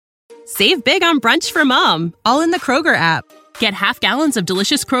Save big on brunch for mom, all in the Kroger app. Get half gallons of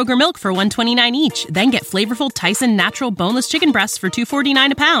delicious Kroger milk for $1.29 each. Then get flavorful Tyson natural boneless chicken breasts for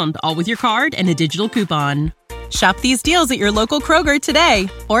 $2.49 a pound, all with your card and a digital coupon. Shop these deals at your local Kroger today,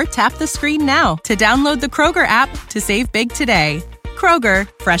 or tap the screen now to download the Kroger app to save big today. Kroger,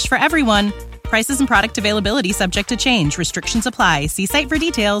 fresh for everyone. Prices and product availability subject to change. Restrictions apply. See site for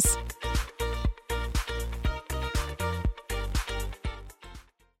details.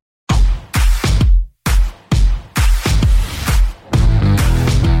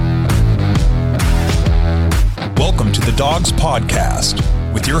 Welcome to the Dogs Podcast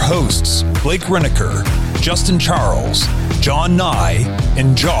with your hosts, Blake Renaker, Justin Charles, John Nye,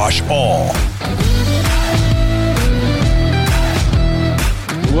 and Josh All.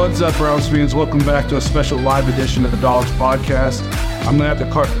 What's up, Browns fans? Welcome back to a special live edition of the Dogs Podcast. I'm going to have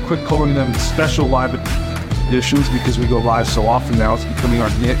to quit calling them special live editions because we go live so often now. It's becoming our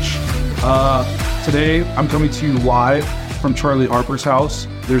niche. Today, I'm coming to you live from Charlie Harper's house.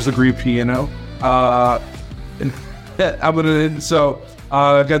 There's a grand piano.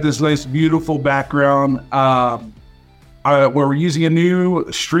 I got this nice, beautiful background. We're using a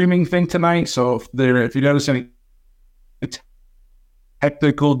new streaming thing tonight. So if you notice any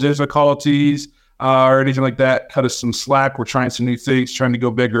technical difficulties or anything like that, cut us some slack. We're trying some new things, trying to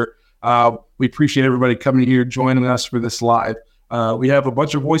go bigger. We appreciate everybody coming here, joining us for this live. We have a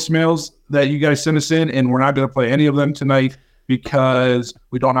bunch of voicemails that you guys sent us in, and we're not going to play any of them tonight because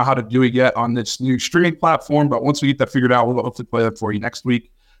we don't know how to do it yet on this new streaming platform. But once we get that figured out, we'll hopefully play that for you next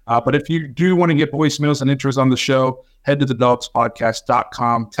week. But if you do want to get voicemails and intros on the show, head to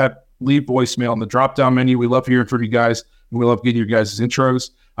thedogspodcast.com, leave voicemail in the drop-down menu. We love hearing from you guys, and we love getting your guys' intros.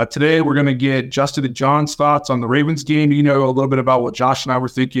 Today, we're going to get Justin and John's thoughts on the Ravens game. You know a little bit about what Josh and I were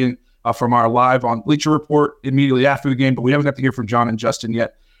thinking from our live on Bleacher Report immediately after the game, but we haven't got to hear from John and Justin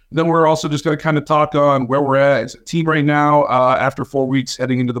yet. Then we're also just going to kind of talk on where we're at as a team right now after 4 weeks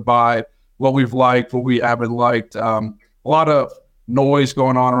heading into the bye, what we've liked, what we haven't liked. A lot of noise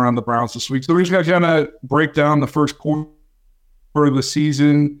going on around the Browns this week. So we're just going to kind of break down the first quarter of the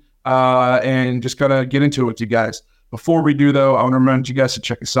season and just kind of get into it with you guys. Before we do, though, I want to remind you guys to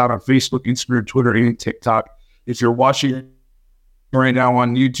check us out on Facebook, Instagram, Twitter, and TikTok. If you're watching right now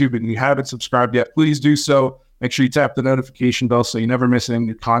on YouTube and you haven't subscribed yet, please do so. Make sure you tap the notification bell so you never miss any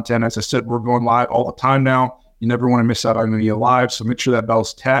new content. As I said, we're going live all the time now. You never want to miss out on any live, so make sure that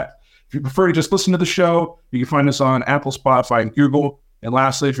bell's tapped. If you prefer to just listen to the show, you can find us on Apple, Spotify, and Google. And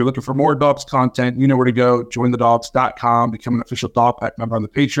lastly, if you're looking for more Dogs content, you know where to go. JoinTheDogs.com, become an official Dog Pack member on the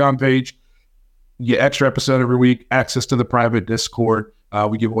Patreon page. You get extra episode every week, access to the private Discord.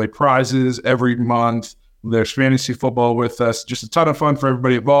 We give away prizes every month. There's fantasy football with us. Just a ton of fun for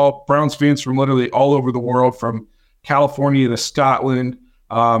everybody involved. Browns fans from literally all over the world, from California to Scotland.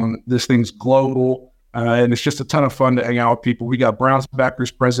 This thing's global, and it's just a ton of fun to hang out with people. We got Browns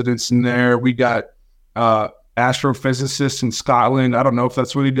backers, presidents in there. We got astrophysicists in Scotland. I don't know if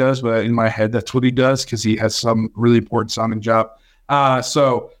that's what he does, but in my head, that's what he does because he has some really important sounding job.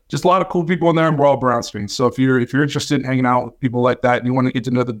 So just a lot of cool people in there, and we're all Browns fans. So if you're interested in hanging out with people like that and you want to get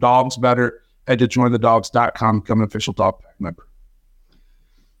to know the Dogs better, head to jointhedogs.com, become an official Dog Pack member.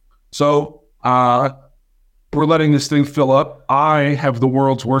 So we're letting this thing fill up. I have the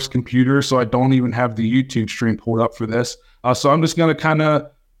world's worst computer, so I don't even have the YouTube stream pulled up for this. So I'm just going to kind of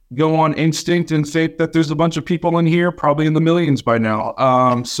go on instinct and think that there's a bunch of people in here, probably in the millions by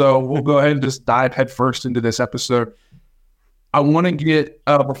now. So we'll go ahead and just dive headfirst into this episode. I want to get,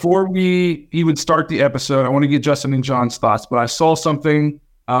 before we even start the episode, I want to get Justin and John's thoughts, but I saw something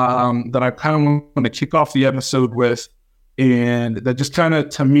that I kind of want to kick off the episode with, and that just kind of,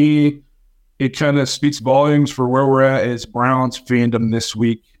 to me, it kind of speaks volumes for where we're at as Browns fandom this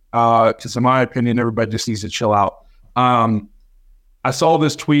week, because in my opinion, everybody just needs to chill out. I saw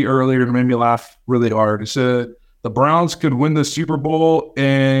this tweet earlier and it made me laugh really hard. It said, the Browns could win the Super Bowl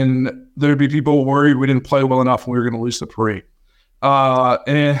and there'd be people worried we didn't play well enough and we were going to lose the parade.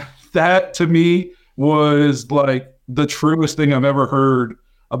 And that, to me, was like the truest thing I've ever heard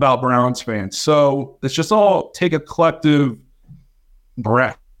about Browns fans. So let's just all take a collective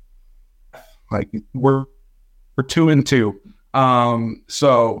breath. Like we're 2-2.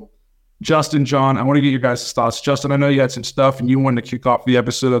 So Justin, John, I want to get your guys' thoughts. Justin, I know you had some stuff and you wanted to kick off the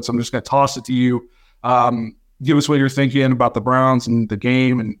episode, so I'm just going to toss it to you. Give us what you're thinking about the Browns and the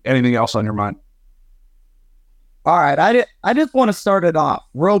game and anything else on your mind. All right, I just want to start it off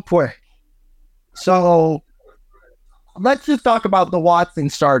real quick. So let's just talk about the Watson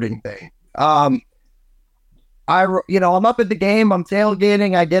starting thing. I'm up at the game, I'm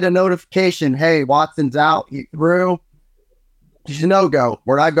tailgating, I get a notification, hey, Watson's out, he threw. no-go.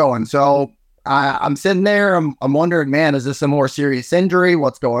 We're not going. So I'm sitting there. I'm wondering, man, is this a more serious injury?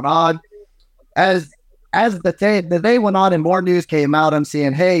 What's going on? As the day went on and more news came out, I'm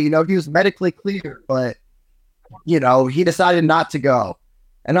seeing, hey, he was medically cleared, but, he decided not to go.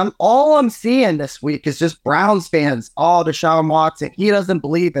 And all I'm seeing this week is just Browns fans. Oh, Deshaun Watson, he doesn't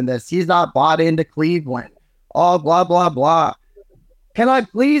believe in this. He's not bought into Cleveland. Oh, blah, blah, blah. Can I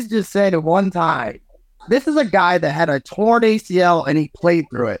please just say to one time, this is a guy that had a torn ACL and he played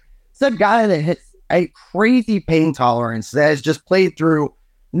through it. It's a guy that has a crazy pain tolerance that has just played through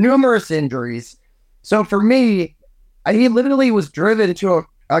numerous injuries. So for me, he literally was driven to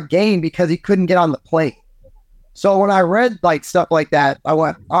a game because he couldn't get on the plane. So when I read stuff like that, I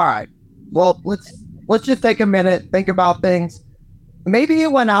went, all right, well, let's just take a minute, think about things. Maybe he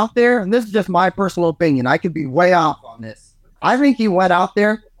went out there, and this is just my personal opinion. I could be way off on this. I think he went out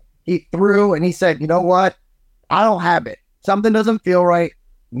there, he threw, and he said, you know what? I don't have it. Something doesn't feel right.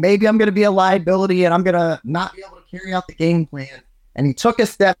 Maybe I'm going to be a liability, and I'm going to not be able to carry out the game plan. And he took a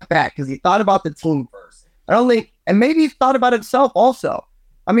step back because he thought about the team first. And maybe he thought about himself also.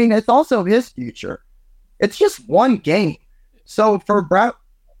 I mean, it's also his future. It's just one game. So for Brown,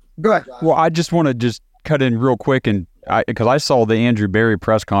 go ahead. Well, I just want to just cut in real quick, and because I saw the Andrew Berry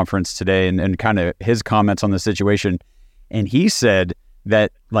press conference today and kind of his comments on the situation, and he said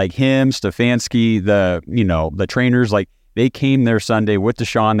that him, Stefanski, the trainers, they came there Sunday with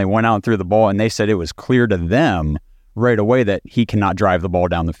Deshaun, they went out and threw the ball, and they said it was clear to them right away that he cannot drive the ball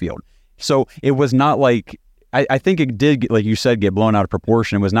down the field. So it was not I think it did, like you said, get blown out of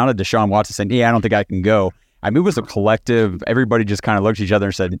proportion. It was not a Deshaun Watson saying, yeah, I don't think I can go. I mean, it was a collective. Everybody just kind of looked at each other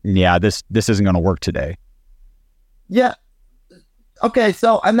and said, yeah, this isn't going to work today. Yeah. Okay,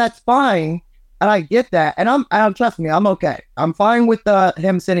 so, and that's fine. And I get that. And trust me, I'm okay. I'm fine with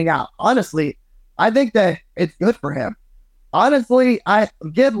him sitting out. Honestly, I think that it's good for him. Honestly, I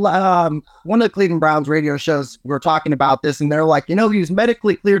get one of the Cleveland Browns radio shows, we were talking about this, and they're like, he was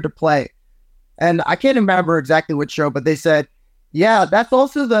medically cleared to play. And I can't remember exactly which show, but they said, yeah, that's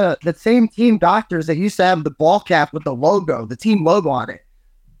also the same team doctors that used to have the ball cap with the logo, the team logo on it.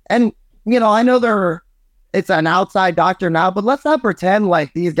 And, I know it's an outside doctor now, but let's not pretend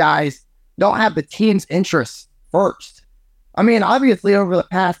like these guys don't have the team's interests first. I mean, obviously over the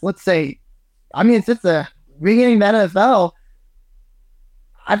past, let's say, since the beginning of the NFL,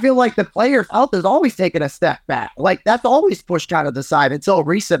 I feel like the player's health has always taken a step back. That's always pushed out of the side until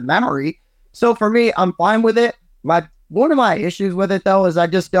recent memory. So for me, I'm fine with it. One of my issues with it, though, is I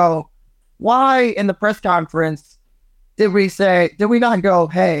just go, why in the press conference did we not go,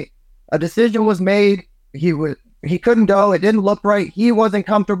 hey, a decision was made, he couldn't go, it didn't look right, he wasn't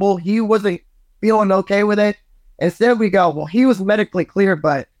comfortable, he wasn't feeling okay with it. Instead we go, well, he was medically cleared,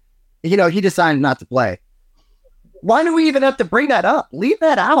 but, he decided not to play. Why do we even have to bring that up? Leave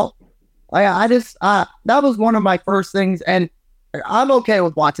that out. That was one of my first things, and I'm okay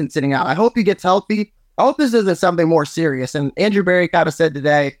with Watson sitting out. I hope he gets healthy. I hope this isn't something more serious. And Andrew Berry kind of said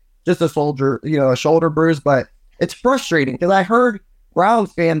today, just a shoulder bruise, but it's frustrating because I heard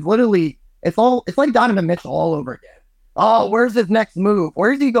Browns fans literally, it's like Donovan Mitchell all over again. Oh, where's his next move?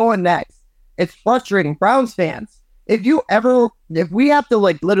 Where's he going next? It's frustrating. Browns fans, if we have to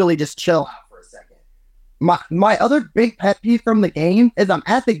literally just chill out for a second. My other big pet peeve from the game is I'm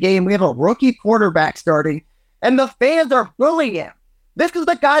at the game, we have a rookie quarterback starting, and the fans are bullying him. This is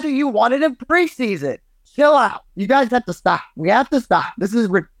the guy that you wanted in preseason. Chill out. You guys have to stop. We have to stop. This is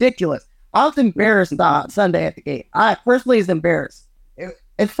ridiculous. I was embarrassed Sunday at the game. I personally was embarrassed.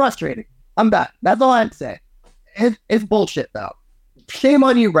 It's frustrating. I'm done. That's all I have to say. It's bullshit, though. Shame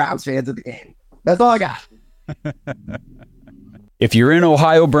on you, Browns fans of the game. That's all I got. If you're in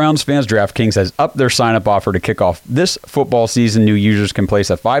Ohio, Browns fans, DraftKings has upped their sign-up offer to kick off this football season. New users can place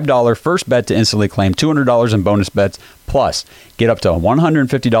a $5 first bet to instantly claim $200 in bonus bets, plus get up to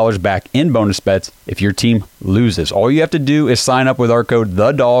 $150 back in bonus bets if your team loses. All you have to do is sign up with our code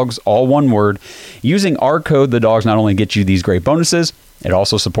THEDOGS, all one word. Using our code, THEDOGS, not only gets you these great bonuses, it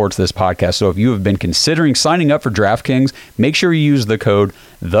also supports this podcast. So if you have been considering signing up for DraftKings, make sure you use the code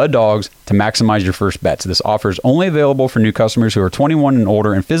THEDOGS to maximize your first bets. This offer is only available for new customers who are 21 and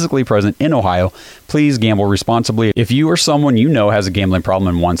older and physically present in Ohio. Please gamble responsibly. If you or someone you know has a gambling problem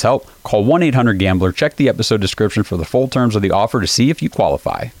and wants help, call 1-800-GAMBLER. Check the episode description for the full terms of the offer to see if you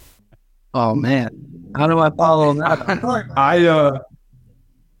qualify. Oh, man. How do I follow that?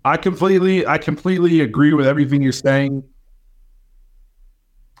 I completely agree with everything you're saying.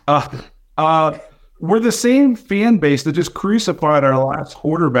 We're the same fan base that just crucified our last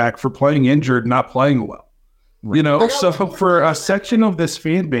quarterback for playing injured, not playing well. You know, so for a section of this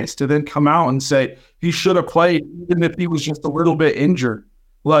fan base to then come out and say he should have played even if he was just a little bit injured,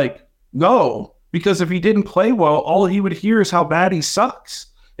 like, no, because if he didn't play well, all he would hear is how bad he sucks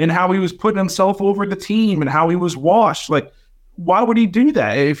and how he was putting himself over the team and how he was washed. Like, why would he do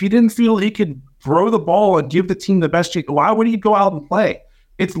that? If he didn't feel he could throw the ball and give the team the best chance, why would he go out and play?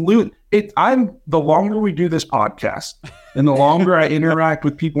 The longer we do this podcast and the longer I interact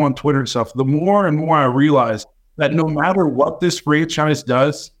with people on Twitter and stuff, the more and more I realize that no matter what this franchise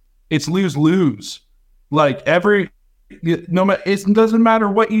does, it's lose-lose. Like it doesn't matter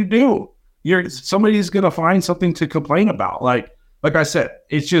what you do. Somebody's going to find something to complain about. Like I said,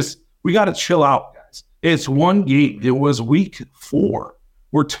 it's just, we got to chill out, guys. It's one game. It was week 4.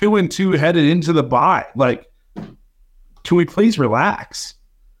 We're 2-2 headed into the bye. Like, can we please relax?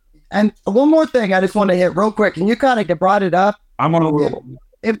 And one more thing I just want to hit real quick, and you kind of brought it up. I'm on a roll.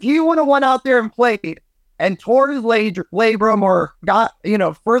 If you would have went out there and played and tore his labrum or got,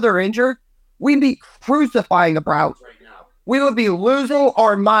 further injured, we'd be crucifying the Browns right now. We would be losing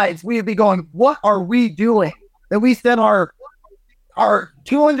our minds. We would be going, what are we doing? That we sent our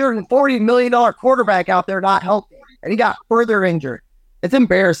 $240 million quarterback out there not healthy, and he got further injured. It's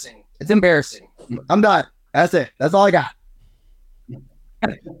embarrassing. It's embarrassing. I'm done. That's it. That's all I got.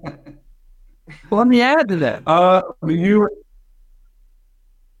 Let me add to that.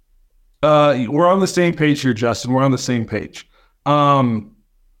 We're on the same page here, Justin. We're on the same page.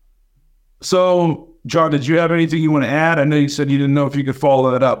 So, John, did you have anything you want to add? I know you said you didn't know if you could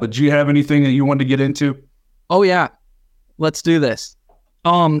follow that up, but do you have anything that you wanted to get into? Oh yeah, let's do this.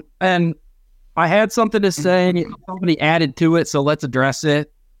 And I had something to say. Somebody added to it, so let's address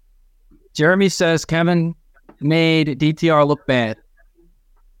it. Jeremy says Kevin made DTR look bad.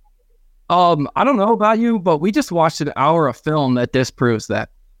 I don't know about you, but we just watched an hour of film that disproves that.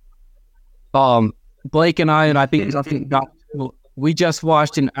 Blake and I think we just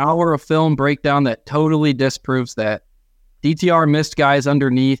watched an hour of film breakdown that totally disproves that. DTR missed guys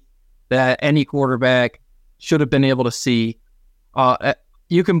underneath that any quarterback should have been able to see.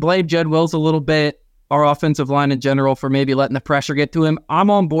 You can blame Jed Wills a little bit, our offensive line in general, for maybe letting the pressure get to him. I'm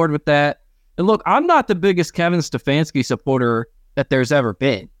on board with that. And look, I'm not the biggest Kevin Stefanski supporter that there's ever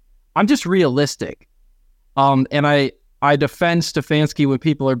been. I'm just realistic. And I defend Stefanski when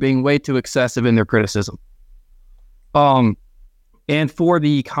people are being way too excessive in their criticism. And for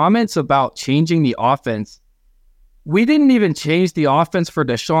the comments about changing the offense, we didn't even change the offense for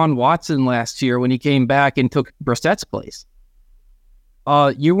Deshaun Watson last year when he came back and took Brissett's place.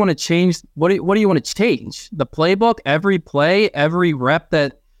 You want to change, what do you want to change? The playbook, every play, every rep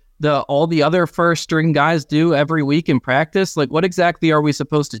that all the other first string guys do every week in practice? Like, what exactly are we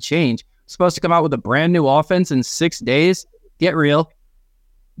supposed to change? Supposed to come out with a brand new offense in 6 days? Get real.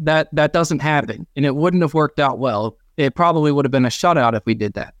 That doesn't happen, and it wouldn't have worked out well. It probably would have been a shutout if we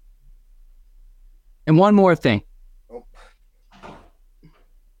did that. And one more thing.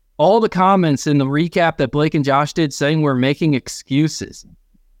 All the comments in the recap that Blake and Josh did saying we're making excuses.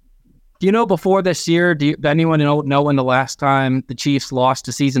 Do you know before this year, does anyone know when the last time the Chiefs lost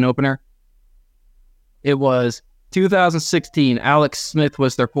a season opener? It was 2016. Alex Smith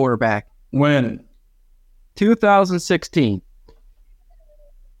was their quarterback. When? 2016.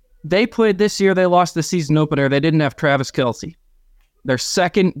 They played this year. They lost the season opener. They didn't have Travis Kelce, their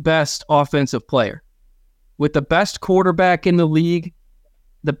second best offensive player, with the best quarterback in the league,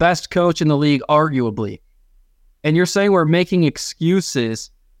 the best coach in the league, arguably. And you're saying we're making excuses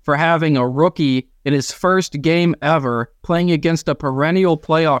for having a rookie in his first game ever playing against a perennial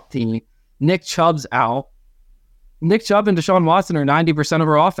playoff team. Nick Chubb's out. Nick Chubb and Deshaun Watson are 90% of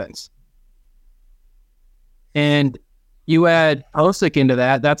our offense. And you add Posick into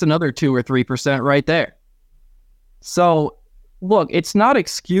that, that's another 2 or 3% right there. So, look, it's not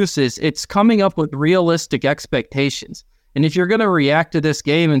excuses. It's coming up with realistic expectations. And if you're going to react to this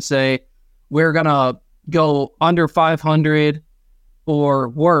game and say, we're going to go under 500 or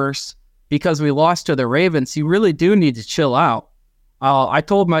worse because we lost to the Ravens, you really do need to chill out. I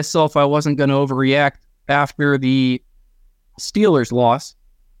told myself I wasn't going to overreact after the Steelers loss,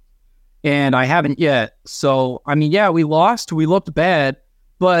 and I haven't yet. So, I mean, yeah, we lost. We looked bad,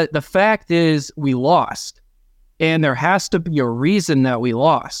 but the fact is we lost, and there has to be a reason that we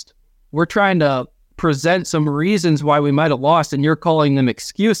lost. We're trying to present some reasons why we might have lost, and you're calling them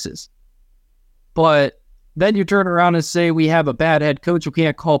excuses. But then you turn around and say we have a bad head coach who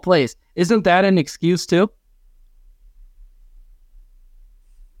can't call plays. Isn't that an excuse too?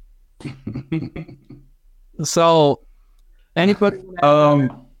 So, anybody?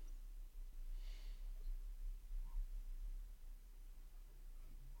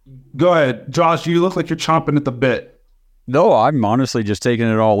 Go ahead, Josh. You look like you're chomping at the bit. No, I'm honestly just taking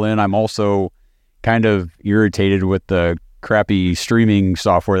it all in. I'm also kind of irritated with the crappy streaming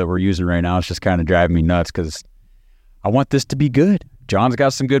software that we're using right now. It's just kind of driving me nuts because I want this to be good. John's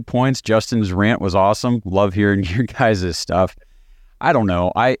got some good points. Justin's rant was awesome. Love hearing your guys' stuff. I don't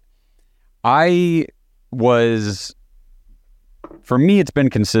know. For me, it's been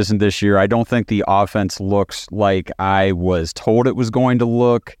consistent this year. I don't think the offense looks like I was told it was going to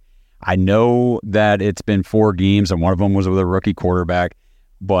look. I know that it's been 4 games and one of them was with a rookie quarterback,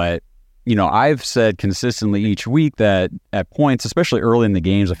 but I've said consistently each week that at points, especially early in the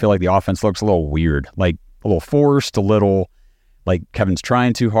games, I feel like the offense looks a little weird, like a little forced, a little like Kevin's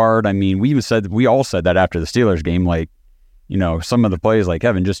trying too hard. I mean, we all said that after the Steelers game, like, some of the plays like,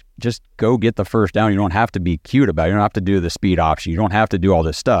 Kevin, just go get the first down. You don't have to be cute about it. You don't have to do the speed option. You don't have to do all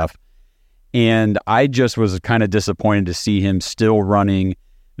this stuff. And I just was kind of disappointed to see him still running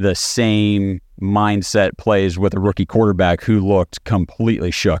the same mindset plays with a rookie quarterback who looked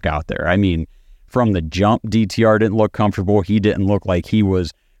completely shook out there. I mean, from the jump, DTR didn't look comfortable. He didn't look like he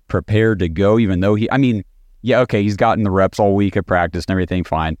was prepared to go, even though he's gotten the reps all week at practice and everything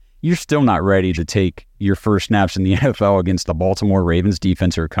fine. You're still not ready to take your first snaps in the NFL against the Baltimore Ravens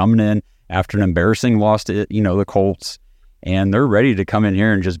defense who are coming in after an embarrassing loss to, the Colts, and they're ready to come in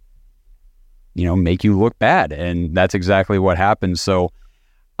here and just, make you look bad. And that's exactly what happened. So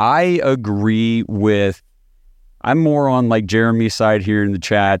I agree I'm more on like Jeremy's side here in the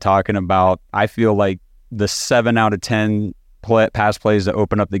chat talking about, I feel like the 7 out of 10 pass plays that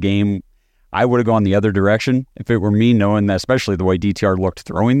open up the game, I would have gone the other direction if it were me, knowing that, especially the way DTR looked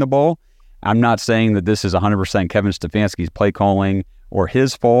throwing the ball. I'm not saying that this is 100% Kevin Stefanski's play calling or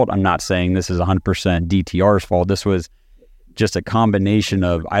his fault. I'm not saying this is 100% DTR's fault. This was just a combination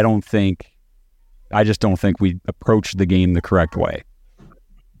of, I just don't think we approached the game the correct way.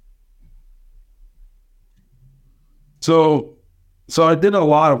 So I did a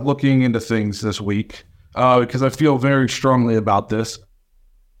lot of looking into things this week because I feel very strongly about this.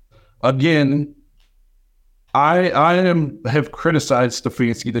 Again, I have criticized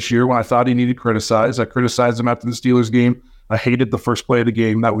Stefanski this year when I thought he needed criticized. I criticized him after the Steelers game. I hated the first play of the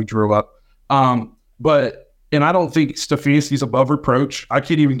game that we drew up. And I don't think Stefanski's above reproach. I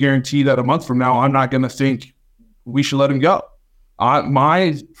can't even guarantee that a month from now I'm not going to think we should let him go.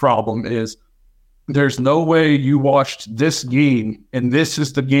 My problem is there's no way you watched this game and this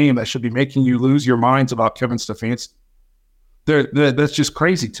is the game that should be making you lose your minds about Kevin Stefanski. That's just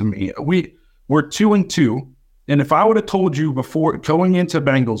crazy to me. We're 2-2, and if I would have told you before going into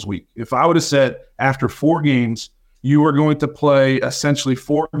Bengals week, if I would have said after 4 games you are going to play essentially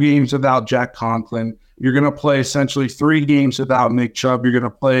 4 games without Jack Conklin, you're going to play essentially 3 games without Nick Chubb, you're going to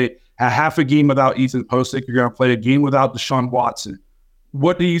play a half a game without Ethan Posick, you're going to play a game without Deshaun Watson,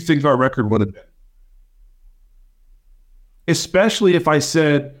 what do you think our record would have been? Especially if I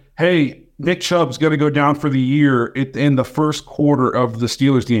said, hey, Nick Chubb's going to go down for the year in the first quarter of the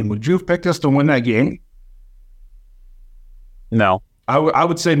Steelers game. Would you have picked us to win that game? No. I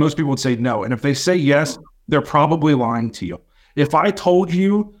would say most people would say no. And if they say yes, they're probably lying to you. If I told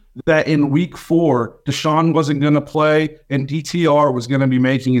you that in week 4, Deshaun wasn't going to play and DTR was going to be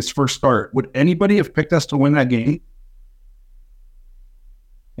making his first start, would anybody have picked us to win that game?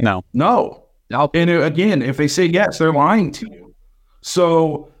 No. No. And again, if they say yes, they're lying to you.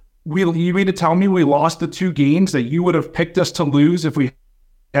 So you mean to tell me we lost the 2 games that you would have picked us to lose if we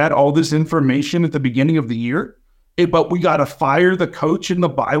had all this information at the beginning of the year? But we got to fire the coach in the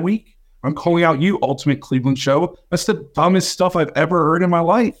bye week? I'm calling out you, Ultimate Cleveland Show. That's the dumbest stuff I've ever heard in my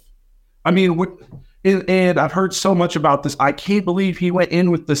life. I mean, and I've heard so much about this. I can't believe he went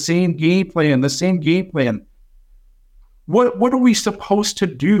in with the same game plan. What are we supposed to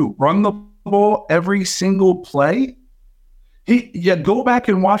do? Run the ball every single play? Go back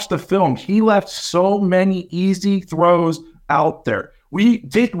and watch the film. He left so many easy throws out there. We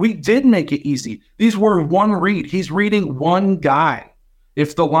did make it easy. These were one read. He's reading one guy.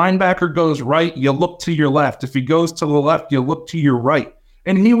 If the linebacker goes right, you look to your left. If he goes to the left, you look to your right.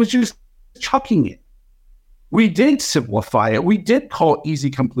 And he was just chucking it. We did simplify it. We did call easy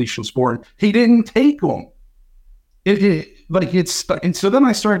completions for him. He didn't take them. And so then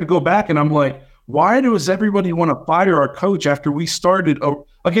I started to go back and I'm like, why does everybody want to fire our coach after we started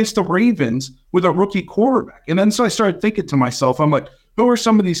against the Ravens with a rookie quarterback? And then so I started thinking to myself, I'm like, who are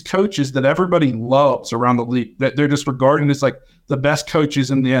some of these coaches that everybody loves around the league that they're just regarding as like the best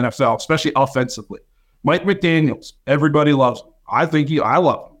coaches in the NFL, especially offensively? Mike McDaniels, everybody loves him. I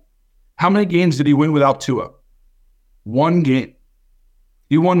love him. How many games did he win without Tua? 1 game.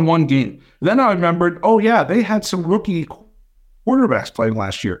 He won 1 game. Then I remembered, oh yeah, they had some rookie quarterbacks playing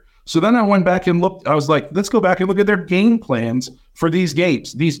last year. So then I went back and looked. I was like, let's go back and look at their game plans for these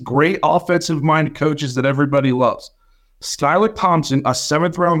games. These great offensive-minded coaches that everybody loves. Skylar Thompson, a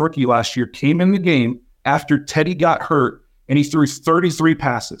 7th-round rookie last year, came in the game after Teddy got hurt, and he threw 33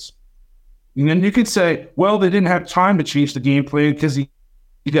 passes. And then you could say, well, they didn't have time to change the game plan because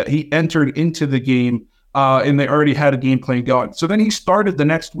he entered into the game and they already had a game plan going. So then he started the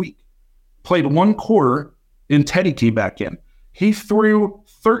next week, played 1 quarter, and Teddy came back in. He threw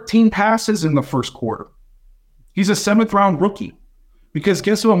 13 passes in the first quarter. He's a 7th-round rookie. Because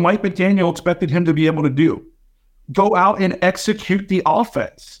guess what Mike McDaniel expected him to be able to do? Go out and execute the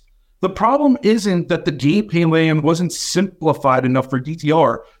offense. The problem isn't that the game plan wasn't simplified enough for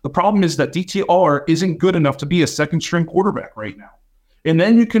DTR. The problem is that DTR isn't good enough to be a second-string quarterback right now. And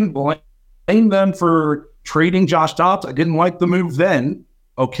then you can blame them for trading Josh Dobbs. I didn't like the move then,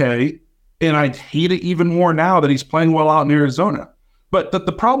 okay? And I hate it even more now that he's playing well out in Arizona. But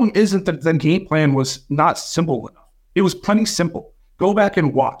the problem isn't that the game plan was not simple enough. It was plenty simple. Go back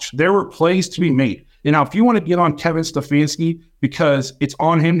and watch. There were plays to be made. And now, if you want to get on Kevin Stefanski because it's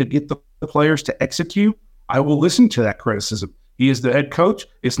on him to get the players to execute, I will listen to that criticism. He is the head coach.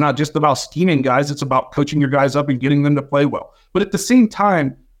 It's not just about scheming guys. It's about coaching your guys up and getting them to play well. But at the same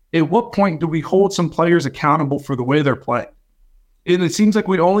time, at what point do we hold some players accountable for the way they're playing? And it seems like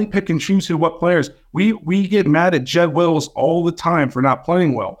we only pick and choose what players. We get mad at Jed Wills all the time for not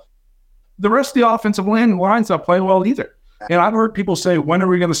playing well. The rest of the offensive line's not playing well either. And I've heard people say, when are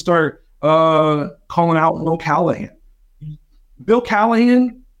we going to start calling out Bill Callahan? Bill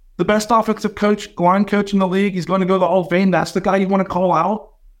Callahan, the best offensive line coach in the league, he's going to go to the Hall of Fame. That's the guy you want to call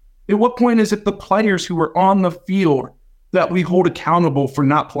out? At what point is it the players who are on the field that we hold accountable for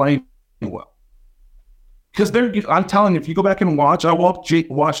not playing well? Because I'm telling you, if you go back and watch, I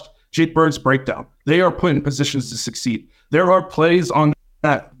watched Jake Bird's breakdown. They are put in positions to succeed. There are plays on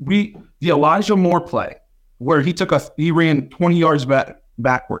that. The Elijah Moore play where he ran 20 yards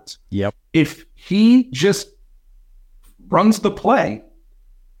backwards. Yep. If he just runs the play,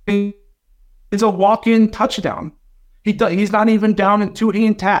 it's a walk-in touchdown. He's not even down in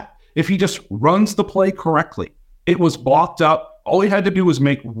 2-hand tap. If he just runs the play correctly, it was blocked up. All he had to do was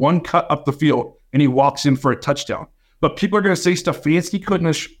make one cut up the field, and he walks in for a touchdown. But people are going to say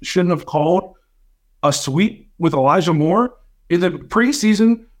Stefanski shouldn't have called a sweep with Elijah Moore. In the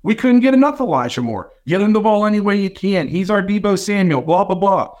preseason, we couldn't get enough Elijah Moore. Get him the ball any way you can. He's our Deebo Samuel, blah, blah,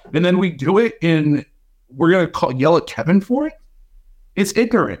 blah. And then we do it, and we're going to yell at Kevin for it? It's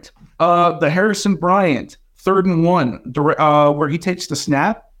ignorant. The Harrison Bryant 3rd and 1, where he takes the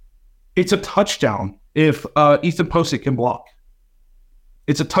snap, it's a touchdown if Ethan Posick can block.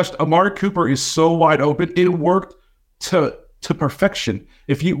 It's a touchdown. Amari Cooper is so wide open. It worked to perfection.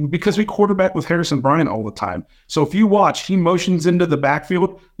 Because we quarterback with Harrison Bryant all the time. So if you watch, he motions into the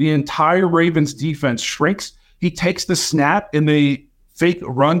backfield, the entire Ravens defense shrinks. He takes the snap and they fake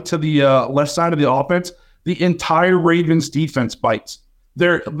run to the left side of the offense. The entire Ravens defense bites.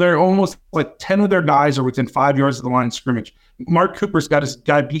 They're almost like 10 of their guys are within 5 yards of the line of scrimmage. Mark Cooper's got his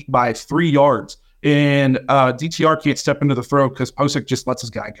guy beat by 3 yards, and DTR can't step into the throw because Posick just lets his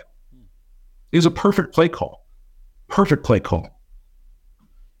guy go. It was a perfect play call. Perfect play call.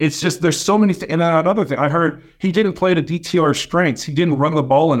 It's just there's so many things. And another thing, I heard he didn't play to DTR's strengths. He didn't run the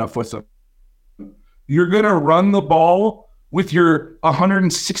ball enough with him. You're going to run the ball with your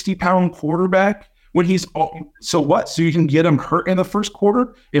 160-pound quarterback when he's so what? So you can get him hurt in the first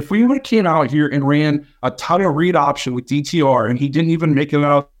quarter? If we would have came out here and ran a ton of read option with DTR and he didn't even make it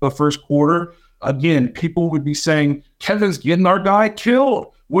out the first quarter, again, people would be saying, Kevin's getting our guy killed.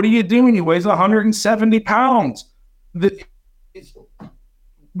 What are you doing? He weighs 170 pounds.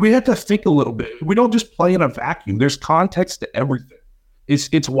 We have to think a little bit. We don't just play in a vacuum. There's context to everything.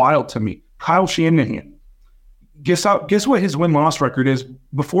 It's wild to me. Kyle Shanahan. Guess what his win-loss record is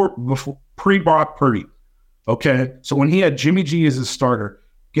before pre-Brock Purdy. Okay, so when he had Jimmy G as his starter,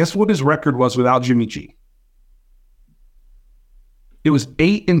 guess what his record was without Jimmy G? It was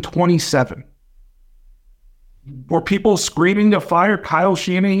 8-27. Were people screaming to fire Kyle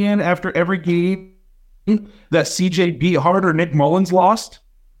Shanahan after every game that CJ Beathard or Nick Mullins lost?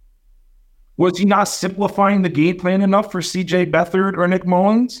 Was he not simplifying the game plan enough for CJ Beathard or Nick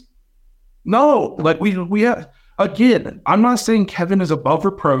Mullins? No, like we have. Again, I'm not saying Kevin is above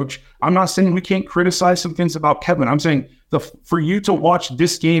reproach. I'm not saying we can't criticize some things about Kevin. I'm saying for you to watch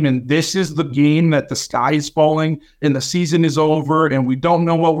this game and this is the game that the sky is falling and the season is over and we don't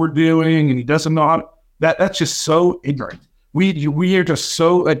know what we're doing and he doesn't know how. That's just so ignorant. We are just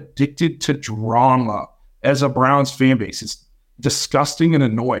so addicted to drama as a Browns fan base. It's disgusting and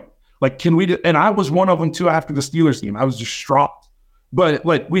annoying. Like, and I was one of them too after the Steelers game. I was distraught. But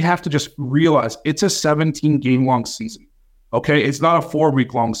like, we have to just realize it's a 17-game long season. Okay, it's not a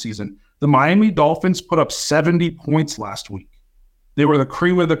 4-week long season. The Miami Dolphins put up 70 points last week. They were the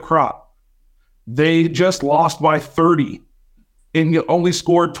cream of the crop. They just lost by 30 and only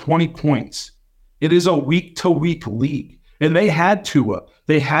scored 20 points. It is a week-to-week league. And they had Tua.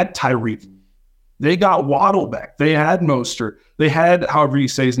 They had Tyreek. They got Waddle back. They had Mostert. They had, however you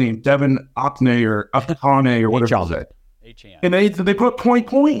say his name, Devin Akane or Akane or whatever. And they put up 20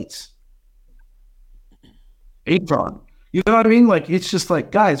 points. Akron. You know what I mean? Like, it's just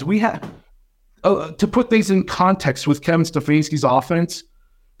like, guys, we have to put things in context with Kevin Stefanski's offense.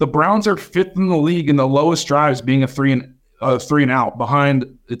 The Browns are 5th in the league in the lowest drives, being a three and out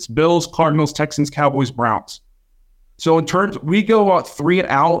behind it's Bills, Cardinals, Texans, Cowboys, Browns. So in terms, we go out 3 and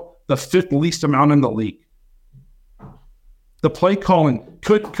out, the 5th least amount in the league. The play calling,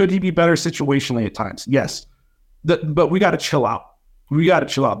 could he be better situationally at times? Yes. But we got to chill out. We got to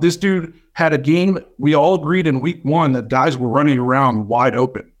chill out. This dude had a game. We all agreed in week 1 that guys were running around wide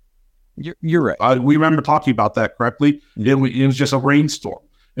open. You're right. We remember talking about that correctly. It was just a rainstorm.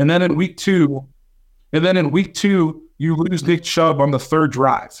 And then in week 2, you lose Nick Chubb on the 3rd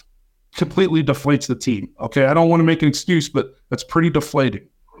drive. Completely deflates the team. Okay, I don't want to make an excuse, but that's pretty deflating.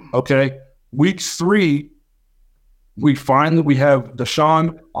 Okay, week 3, we find that we have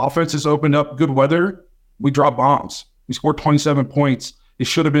Deshaun. Offense has opened up. Good weather. We drop bombs. We scored 27 points. It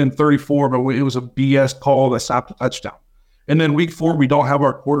should have been 34, but it was a BS call that stopped a touchdown. And then week 4, we don't have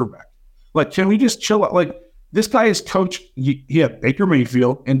our quarterback. Like, can we just chill out? Like, this guy is coach. He had Baker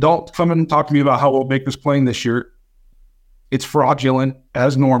Mayfield, and don't come in and talk to me about how well Baker's playing this year. It's fraudulent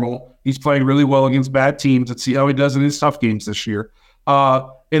as normal. He's playing really well against bad teams. Let's see how he does in his tough games this year.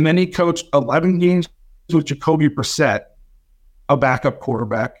 And then he coached 11 games with Jacoby Brissett, a backup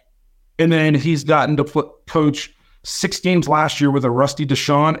quarterback. And then he's gotten to coach 6 games last year with a rusty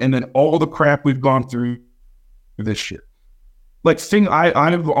Deshaun, and then all the crap we've gone through this year. Like,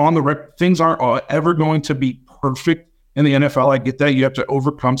 I'm on the record, things aren't ever going to be perfect in the NFL. I get that. You have to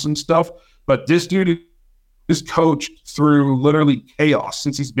overcome some stuff. But this dude is coached through literally chaos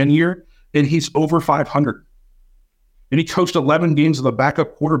since he's been here, and he's over 500. And he coached 11 games with a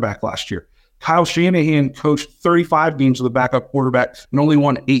backup quarterback last year. Kyle Shanahan coached 35 games with a backup quarterback and only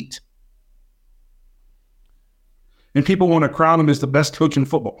won 8. And people want to crown him as the best coach in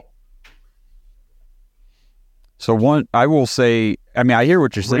football. So I will say, I mean, I hear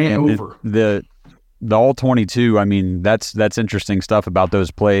what you're saying. The all 22. I mean, that's interesting stuff about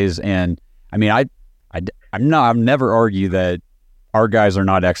those plays. And I mean, I've never argue that our guys are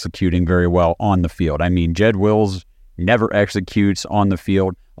not executing very well on the field. I mean, Jed Wills never executes on the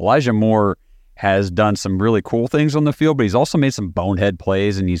field. Elijah Moore has done some really cool things on the field, but he's also made some bonehead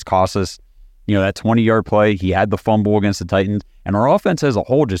plays, and he's cost us, that 20-yard play. He had the fumble against the Titans, and our offense as a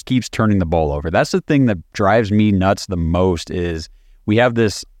whole just keeps turning the ball over. That's the thing that drives me nuts the most is we have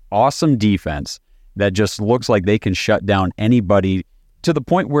this awesome defense that just looks like they can shut down anybody to the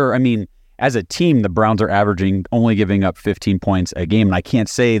point where, I mean, as a team, the Browns are averaging only giving up 15 points a game, and I can't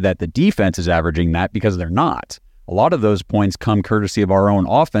say that the defense is averaging that because they're not. A lot of those points come courtesy of our own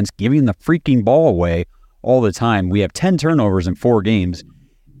offense giving the freaking ball away all the time. We have 10 turnovers in 4 games.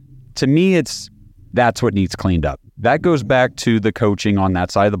 To me, that's what needs cleaned up. That goes back to the coaching on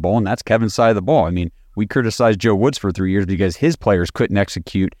that side of the ball, and that's Kevin's side of the ball. I mean, we criticized Joe Woods for 3 years because his players couldn't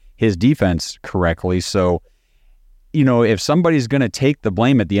execute his defense correctly. So, if somebody's going to take the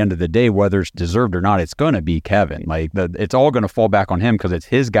blame at the end of the day, whether it's deserved or not, it's going to be Kevin. Like, it's all going to fall back on him because it's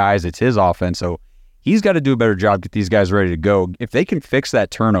his guys, it's his offense. So he's got to do a better job, get these guys ready to go. If they can fix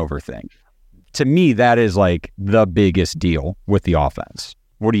that turnover thing, to me, that is like the biggest deal with the offense.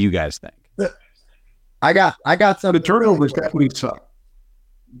 What do you guys think? I got some. The turnovers definitely suck.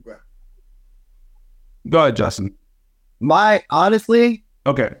 Go ahead, Justin. My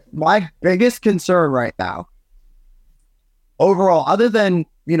biggest concern right now, overall, other than,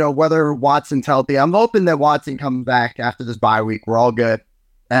 whether Watson's healthy, I'm hoping that Watson comes back after this bye week. We're all good.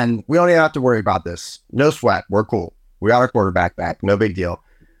 And we don't even have to worry about this. No sweat. We're cool. We got our quarterback back. No big deal.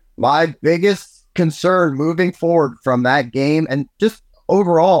 My biggest concern moving forward from that game and just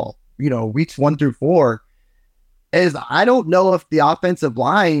overall, weeks 1 through 4, is I don't know if the offensive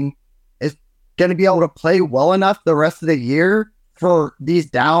line is going to be able to play well enough the rest of the year for these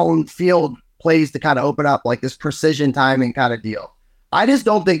downfield plays to kind of open up, like this precision timing kind of deal. I just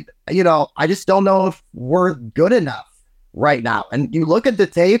don't think, I just don't know if we're good enough right now. And you look at the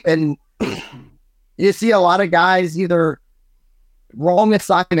tape and you see a lot of guys either wrong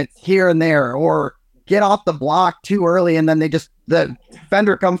assignments here and there or get off the block too early, and then the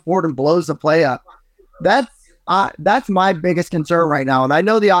defender comes forward and blows the play up. that's my biggest concern right now. And I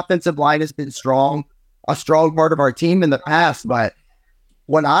know the offensive line has been a strong part of our team in the past, but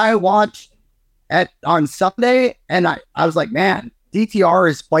when I watched on Sunday, and I was like, man, DTR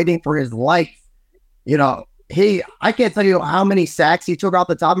is fighting for his life. You know, I can't tell you how many sacks he took off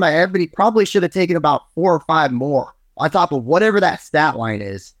the top of my head, but he probably should have taken about 4 or 5 more on top of whatever that stat line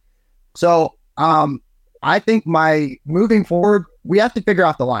is. So I think moving forward, we have to figure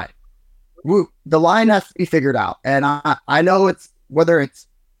out the line. The line has to be figured out. And I know it's whether it's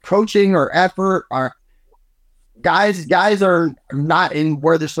coaching or effort or guys are not in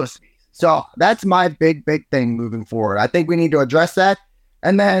where they're supposed to be. So that's my big thing moving forward. I think we need to address that.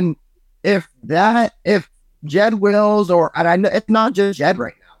 And then if Jed Wills and I know it's not just Jed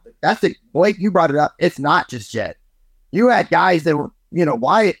right now. That's it. Blake, you brought it up. It's not just Jed. You had guys that were,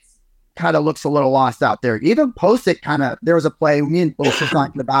 Wyatt kind of looks a little lost out there. Even Postic there was a play, me and Post were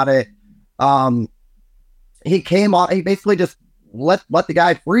talking about it. He came on, he basically just let the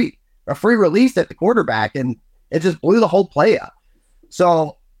guy a free release at the quarterback, and it just blew the whole play up.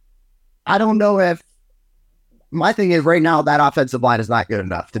 So I don't know if my thing is right now that offensive line is not good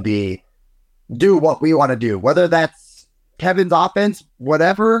enough to do what we want to do, whether that's Kevin's offense,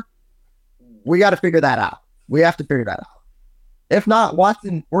 whatever. We got to figure that out. We have to figure that out. If not,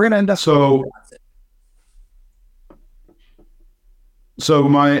 Watson, we're going to end up. So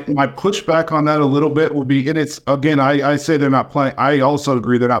my pushback on that a little bit will be, and it's again, I say they're not playing. I also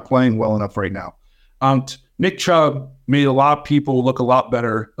agree they're not playing well enough right now. Nick Chubb made a lot of people look a lot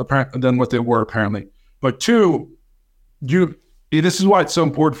better than what they were apparently. But 2, this is why it's so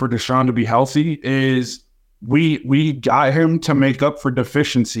important for Deshaun to be healthy. Is we got him to make up for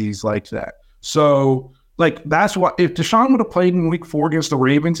deficiencies like that. So that's why if Deshaun would have played in week 4 against the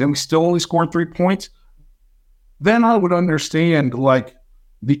Ravens and we still only scored 3 points, then I would understand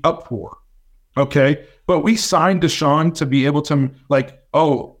the uproar. Okay. But we signed Deshaun to be able to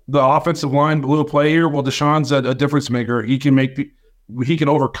the offensive line blew a play here. Well, Deshaun's a difference maker. He can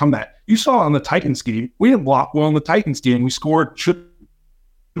overcome that. You saw on the Titans game, we didn't block well in the Titans game. We should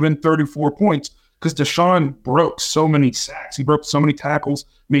have been 34 points because Deshaun broke so many sacks. He broke so many tackles,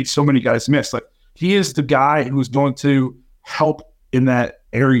 made so many guys miss. He is the guy who's going to help in that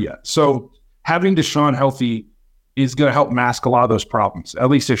area. So having Deshaun healthy is going to help mask a lot of those problems. At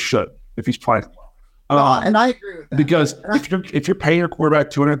least it should, if he's playing well. And I agree with that. Because if you're paying your quarterback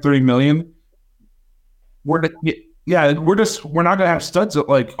 $230 million, we're not going to have studs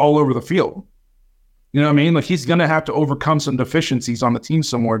all over the field. You know what I mean? He's going to have to overcome some deficiencies on the team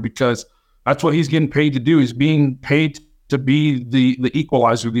somewhere because that's what he's getting paid to do. He's being paid to be the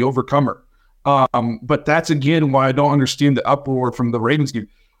equalizer, the overcomer. But that's again why I don't understand the uproar from the Ravens game.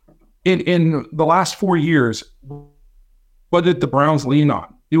 In the last 4 years, what did the Browns lean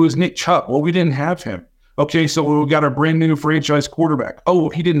on? It was Nick Chubb. Well, we didn't have him. Okay, so we got a brand new franchise quarterback. Oh,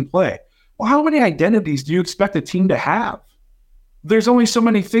 he didn't play. Well, how many identities do you expect a team to have? There's only so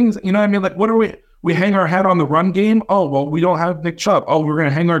many things. You know what I mean? What are we hang our hat on the run game? Oh, well, we don't have Nick Chubb. Oh, we're going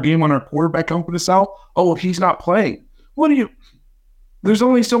to hang our game on our quarterback helping us out. Oh, well, he's not playing. There's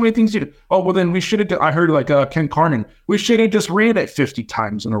only so many things you do. Oh, well, then we should have, I heard Ken Carnan, we should have just ran it 50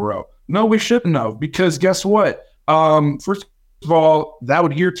 times in a row. No, we shouldn't have, because guess what? First of all, that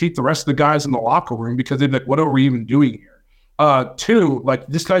would irritate the rest of the guys in the locker room because they'd be like, what are we even doing here? 2,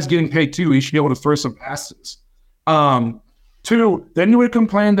 this guy's getting paid too. He should be able to throw some passes. 2, then you would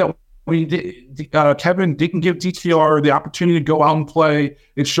complain that Kevin didn't give DTR the opportunity to go out and play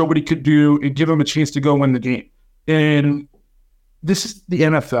and show what he could do and give him a chance to go win the game. And this is the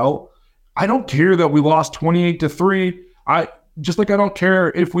NFL. I don't care that we lost 28-3. I don't care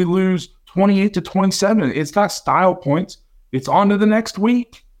if we lose 28-27. It's not style points. It's on to the next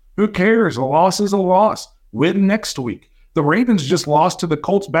week. Who cares? A loss is a loss. Win next week. The Ravens just lost to the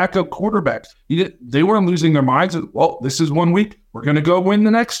Colts backup quarterbacks. They weren't losing their minds. Well, this is 1 week. We're going to go win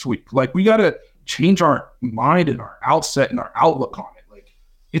the next week. We got to change our mind and our outset and our outlook on it.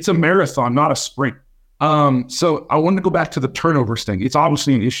 It's a marathon, not a sprint. So I wanted to go back to the turnovers thing. It's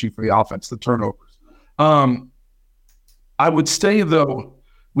obviously an issue for the offense, the turnovers. I would say, though,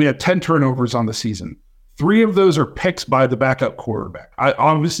 we had 10 turnovers on the season. 3 of those are picks by the backup quarterback.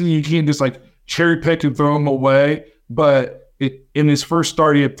 Obviously, you can't just cherry pick and throw them away, but in his first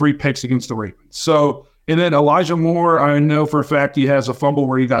start, he had 3 picks against the Ravens. So, and then Elijah Moore, I know for a fact he has a fumble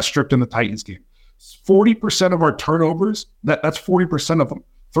where he got stripped in the Titans game. 40% of our turnovers, that's 40% of them.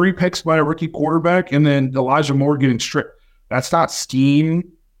 3 picks by a rookie quarterback, and then Elijah Moore getting stripped. That's not scheme.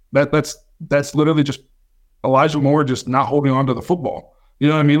 That's literally just Elijah Moore just not holding on to the football. You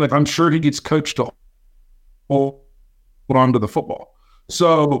know what I mean? I'm sure he gets coached to hold on to the football.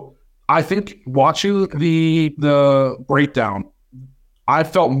 So I think watching the breakdown, I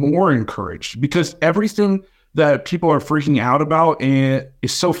felt more encouraged because everything that people are freaking out about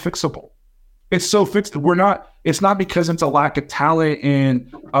is so fixable. It's so fixed. It's not because it's a lack of talent and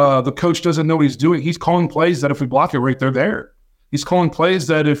the coach doesn't know what he's doing. He's calling plays that if we block it right, they're there. He's calling plays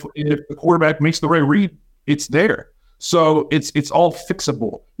that if the quarterback makes the right read, it's there. So it's all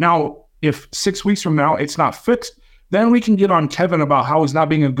fixable. Now, if 6 weeks from now it's not fixed, then we can get on Kevin about how he's not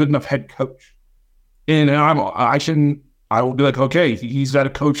being a good enough head coach. And I will be like, okay, he's got to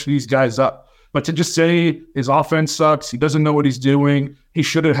coach these guys up. But to just say his offense sucks, he doesn't know what he's doing, he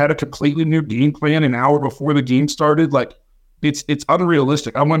should have had a completely new game plan an hour before the game started. Like, it's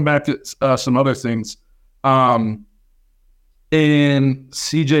unrealistic. I went back to some other things. In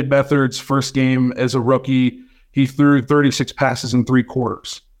CJ Beathard's first game as a rookie, he threw 36 passes in 3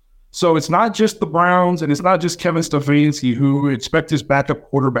 quarters. So it's not just the Browns and it's not just Kevin Stefanski who expect his backup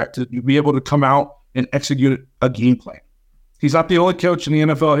quarterback to be able to come out and execute a game plan. He's not the only coach in the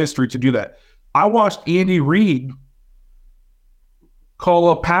NFL history to do that. I watched Andy Reid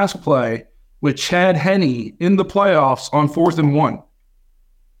call a pass play with Chad Henne in the playoffs on 4th and 1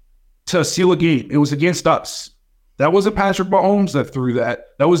 to seal a game. It was against us. That wasn't Patrick Mahomes that threw that.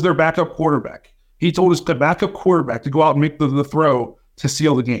 That was their backup quarterback. He told us the backup quarterback to go out and make the throw to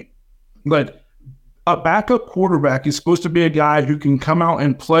seal the game. But a backup quarterback is supposed to be a guy who can come out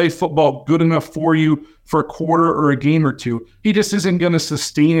and play football good enough for you for a quarter or a game or two. He just isn't going to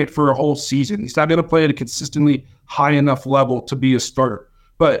sustain it for a whole season. He's not going to play at a consistently high enough level to be a starter.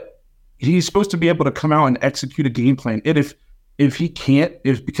 But he's supposed to be able to come out and execute a game plan. And if he can't,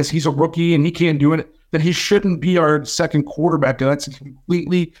 because he's a rookie and he can't do it, then he shouldn't be our second quarterback. And that's a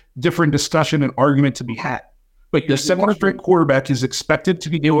completely different discussion and argument to be had. But your second-string quarterback is expected to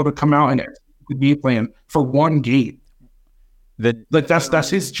be able to come out and execute the game plan for one game. That's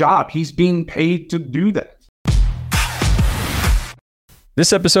his job. He's being paid to do that.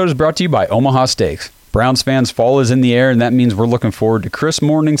 This episode is brought to you by Omaha Steaks. Browns fans, fall is in the air, and that means we're looking forward to crisp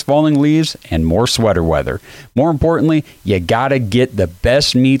mornings, falling leaves, and more sweater weather. More importantly, you gotta get the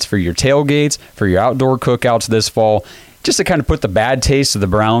best meats for your tailgates, for your outdoor cookouts this fall. Just to kind of put the bad taste of the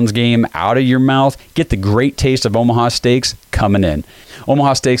Browns game out of your mouth, get the great taste of Omaha Steaks coming in.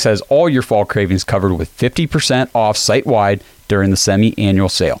 Omaha Steaks has all your fall cravings covered with 50% off site-wide during the semi-annual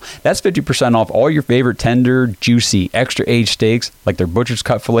sale. That's 50% off all your favorite tender, juicy, extra-aged steaks like their Butcher's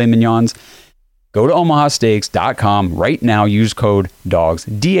Cut filet mignons. Go to omahasteaks.com right now. Use code DAWGS,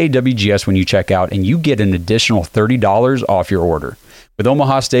 D-A-W-G-S, when you check out, and you get an additional $30 off your order. With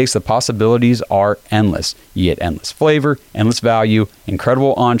Omaha Steaks, the possibilities are endless. You get endless flavor, endless value,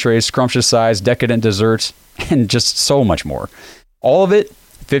 incredible entrees, scrumptious size, decadent desserts, and just so much more. All of it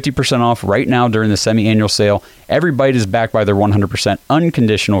 50% off right now during the semi-annual sale. Every bite is backed by their 100%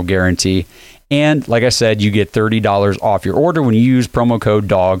 unconditional guarantee. And like I said, you get $30 off your order when you use promo code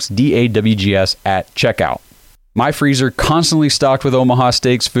DAWGS, D-A-W-G-S, at checkout. My freezer constantly stocked with Omaha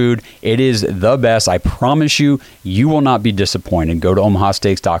Steaks food. It is the best. I promise you, you will not be disappointed. Go to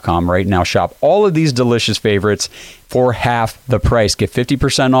omahasteaks.com right now. Shop all of these delicious favorites for half the price. Get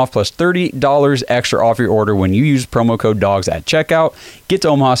 50% off plus $30 extra off your order when you use promo code DAWGS at checkout. Get to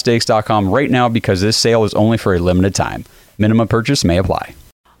omahasteaks.com right now because this sale is only for a limited time. Minimum purchase may apply.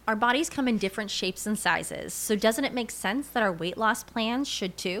 Our bodies come in different shapes and sizes, so doesn't it make sense that our weight loss plans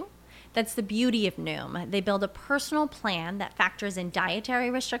should too? That's the beauty of Noom. They build a personal plan that factors in dietary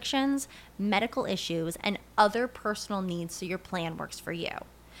restrictions, medical issues, and other personal needs so your plan works for you.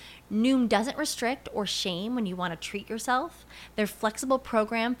 Noom doesn't restrict or shame when you want to treat yourself. Their flexible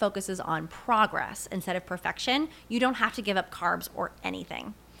program focuses on progress instead of perfection. You don't have to give up carbs or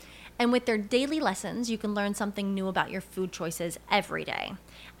anything. And with their daily lessons, you can learn something new about your food choices every day.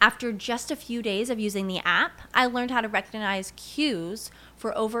 After just a few days of using the app, I learned how to recognize cues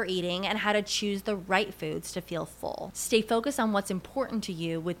for overeating and how to choose the right foods to feel full. Stay focused on what's important to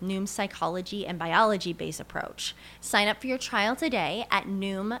you with Noom's psychology and biology-based approach. Sign up for your trial today at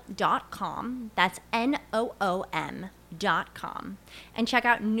Noom.com. That's Noom.com. And check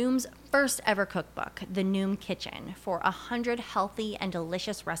out Noom's first ever cookbook, The Noom Kitchen, for 100 healthy and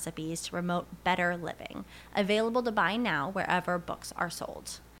delicious recipes to promote better living. Available to buy now wherever books are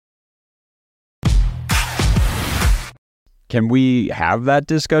sold. Can we have that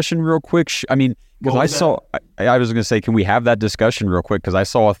discussion real quick? I mean, because I was going to say, can we have that discussion real quick? Because I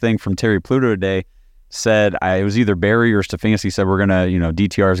saw a thing from Terry Pluto today said, it was either Barry or Stefanski said, we're going to,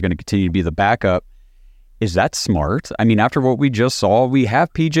 DTR is going to continue to be the backup. Is that smart? I mean, after what we just saw, we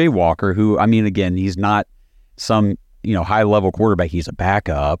have PJ Walker, who, I mean, again, he's not some, high level quarterback. He's a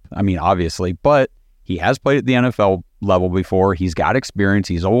backup. I mean, obviously, but He has played at the NFL level before. He's got experience.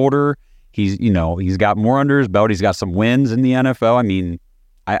 He's older. He's got more under his belt. He's got some wins in the NFL. I mean,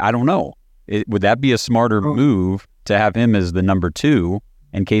 I don't know. Would that be a smarter move to have him as the number 2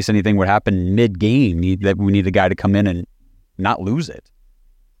 in case anything would happen mid-game, that we need a guy to come in and not lose it?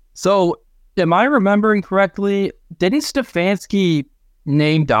 So, am I remembering correctly? Didn't Stefanski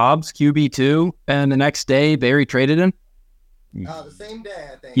name Dobbs QB2 and the next day Barry traded him? The same day,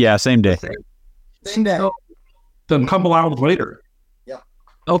 I think. Yeah, same day. Same day. So, Then a couple hours later. Yeah.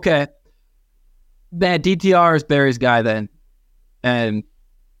 Okay. Man, DTR is Barry's guy then. And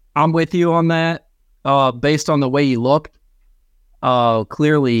I'm with you on that. Based on the way he looked,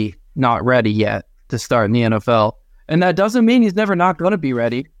 clearly not ready yet to start in the NFL. And that doesn't mean he's never not going to be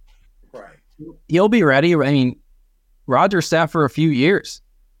ready. Right. He'll be ready. I mean, Rodgers sat for a few years.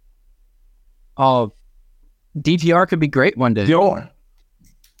 DTR could be great one day.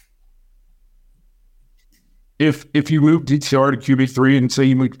 If you move DTR to QB3 and say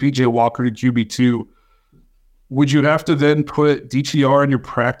you move PJ Walker to QB2, would you have to then put DTR in your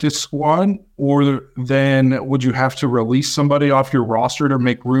practice squad, or then would you have to release somebody off your roster to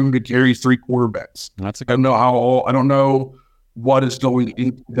make room to carry 3 quarterbacks? That's a I good. don't know what is going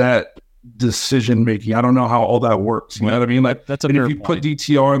into that decision making. I don't know how all that works. You know what I mean? Like, That's a and fair if you put point.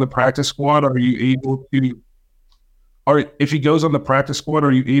 DTR in the practice squad, are you able to? Or if he goes on the practice squad,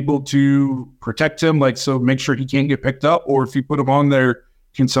 are you able to protect him? Like, so make sure he can't get picked up, or if you put him on there,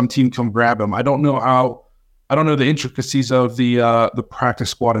 can some team come grab him? I don't know the intricacies of the practice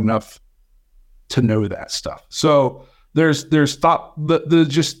squad enough to know that stuff. So there's thought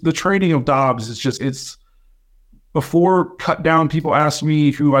the trading of Dobbs is just, it's before cut down. People asked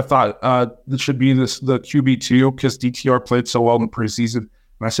me who I thought that should be the QB2 because DTR played so well in the preseason, and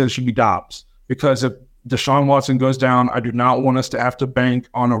I said it should be Dobbs, because if Deshaun Watson goes down, I do not want us to have to bank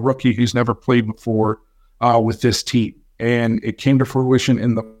on a rookie who's never played before with this team, and it came to fruition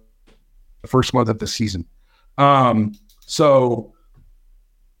in the first month of the season. So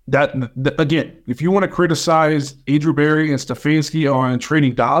that again, if you want to criticize Andrew Berry and Stefanski on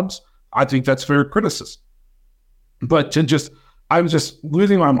trading Dobbs, I think that's fair criticism. But I was just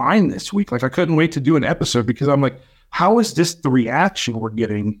losing my mind this week. Like, I couldn't wait to do an episode because I'm like, how is this the reaction we're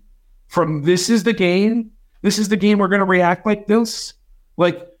getting from this is the game we're going to react like this?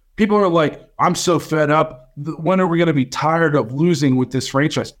 Like, people are like, I'm so fed up. When are we going to be tired of losing with this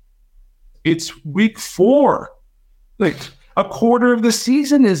franchise? It's week 4. Like, a quarter of the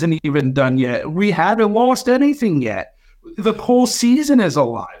season isn't even done yet. We haven't lost anything yet. The whole season is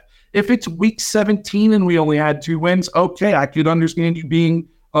alive. If it's week 17 and we only had 2 wins, okay, I could understand you being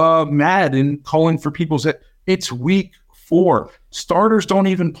mad and calling for people's. It's week 4. Starters don't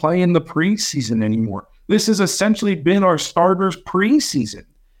even play in the preseason anymore. This has essentially been our starters preseason.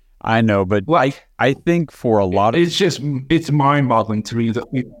 I know, but Like, I think for a lot of it's mind-boggling to me that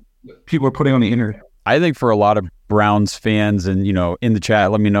people are putting on the internet. I think for a lot of Browns fans, and in the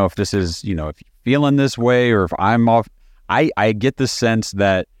chat, let me know if this is, if you're feeling this way or if I'm off. I get the sense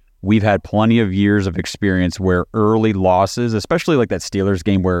that we've had plenty of years of experience where early losses, especially like that Steelers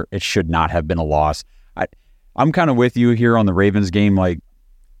game where it should not have been a loss. I'm kind of with you here on the Ravens game. Like,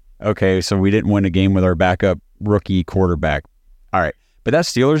 okay, so we didn't win a game with our backup rookie quarterback. All right. But that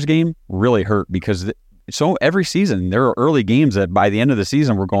Steelers game really hurt because so every season there are early games that by the end of the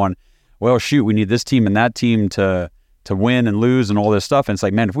season we're going, well, shoot, we need this team and that team to win and lose and all this stuff. And it's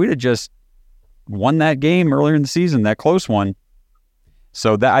like, man, if we'd have just won that game earlier in the season, that close one.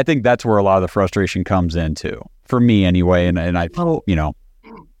 So that I think that's where a lot of the frustration comes in too, for me anyway. And I,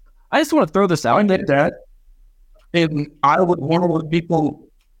 I just want to throw this out. I get that. And I was one of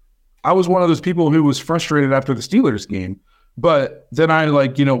those people who was frustrated after the Steelers game. But then I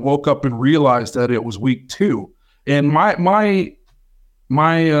woke up and realized that it was week 2. And my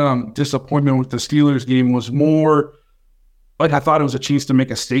disappointment with the Steelers game was more like I thought it was a chance to make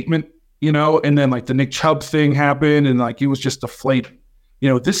a statement, and then like the Nick Chubb thing happened and like it was just deflating.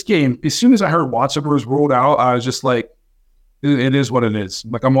 This game, as soon as I heard Watson was ruled out, I was just like, it is what it is.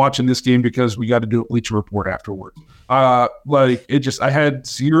 Like, I'm watching this game because we got to do a Bleacher Report afterwards. I had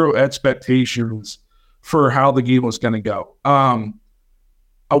zero expectations for how the game was going to go. I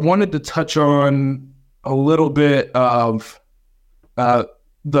wanted to touch on a little bit of I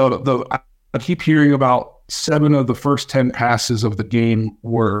keep hearing about 7 of the first 10 passes of the game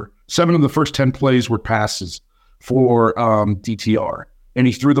were 7 of the first 10 plays were passes for DTR, and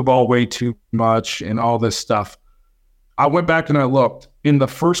he threw the ball way too much and all this stuff. I went back and I looked. In the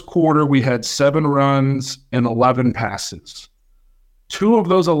first quarter, we had 7 runs and 11 passes. 2 of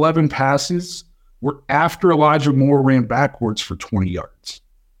those 11 passes were after Elijah Moore ran backwards for 20 yards.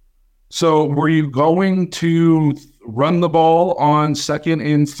 So were you going to run the ball on 2nd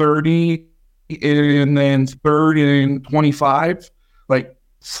and 30 and then 3rd and 25? Like,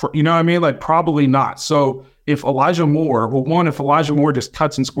 you know what I mean? Like, probably not. So if Elijah Moore just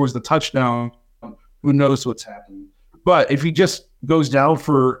cuts and scores the touchdown, who knows what's happening? But if he just goes down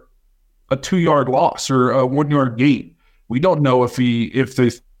for a 2-yard loss or a 1-yard gain, we don't know if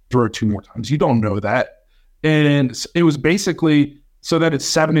they throw 2 more times. You don't know that. And it was basically so that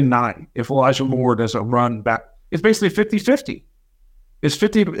it's 7-9 if Elijah Moore doesn't run back. It's basically 50-50. It's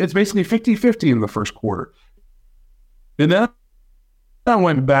basically 50-50 in the first quarter. And then I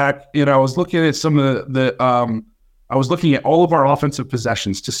went back and I was looking at some of I was looking at all of our offensive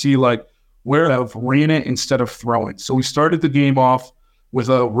possessions to see like where I've ran it instead of throwing. So we started the game off with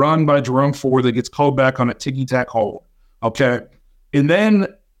a run by Jerome Ford that gets called back on a ticky-tack hold. Okay. And then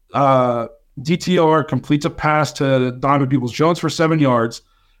DTR completes a pass to Donovan Peoples-Jones for 7 yards.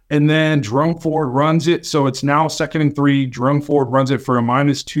 And then Jerome Ford runs it. So it's now 2nd and 3. Jerome Ford runs it for a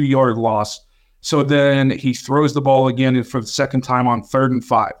 -2 yard loss. So then he throws the ball again for the second time on 3rd and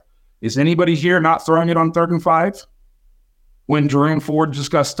 5. Is anybody here not throwing it on 3rd and 5? When Jerome Ford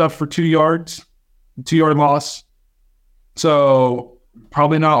just got stuffed for 2 yards, 2-yard loss. So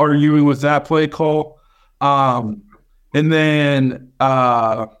probably not arguing with that play call. And then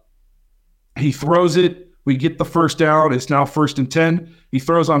he throws it. We get the first down. It's now 1st and 10. He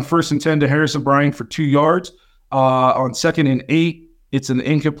throws on 1st and 10 to Harrison Bryant for 2 yards. On 2nd and 8, it's an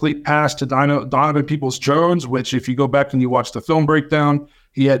incomplete pass to Donovan Peoples-Jones, which if you go back and you watch the film breakdown,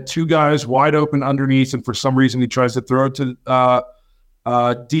 he had 2 guys wide open underneath, and for some reason he tries to throw it to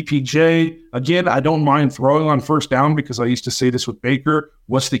DPJ. Again, I don't mind throwing on 1st down because I used to say this with Baker.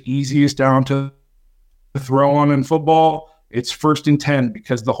 What's the easiest down to throw on in football? It's 1st and 10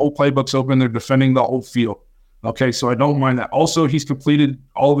 because the whole playbook's open. They're defending the whole field. Okay, so I don't mind that. Also, he's completed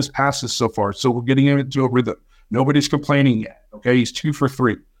all of his passes so far, so we're getting him into a rhythm. Nobody's complaining yet. Okay, he's 2 for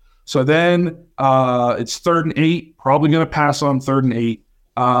 3. So then it's 3rd and 8, probably going to pass on 3rd and 8,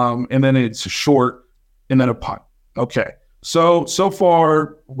 and then it's a short, and then a punt. Okay, so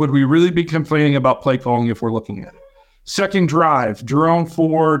far, would we really be complaining about play calling if we're looking at it? Second drive, Jerome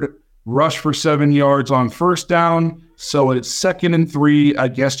Ford rushed for 7 yards on 1st down, so it's 2nd and 3. I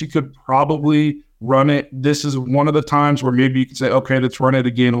guess you could probably run it. This is one of the times where maybe you could say, okay, let's run it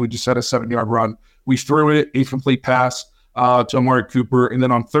again. We just had a 7-yard run. We threw it, incomplete pass to Amari Cooper. And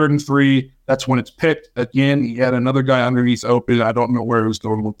then on 3rd and 3, that's when it's picked. Again, he had another guy underneath open. I don't know where he was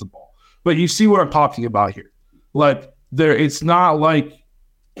going with the ball. But you see what I'm talking about here. Like, it's not like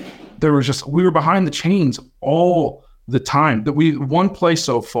there was just, we were behind the chains all the time. That one play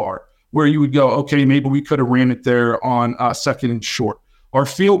so far where you would go, okay, maybe we could have ran it there on 2nd and short. Our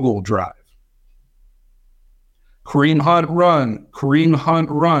field goal drive. Kareem Hunt run. Kareem Hunt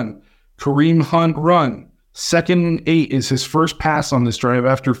run. Kareem Hunt run. 2nd and 8 is his first pass on this drive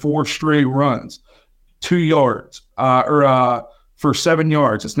after 4 straight runs. 2 yards for 7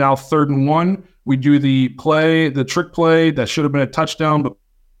 yards. It's now 3rd and 1. We do the trick play that should have been a touchdown, but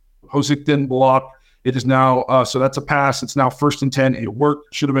Hosick didn't block. It is now, so that's a pass. It's now 1st and 10. It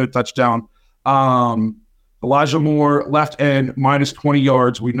worked. Should have been a touchdown. Elijah Moore, left end, -20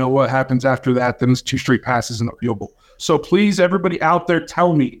 yards. We know what happens after that. Then it's 2 straight passes in the field goal. So please, everybody out there,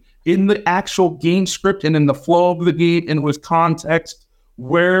 tell me, in the actual game script and in the flow of the game and with context,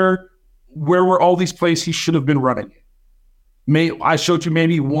 where were all these plays he should have been running? I showed you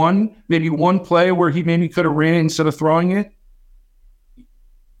maybe one play where he maybe could have ran it instead of throwing it.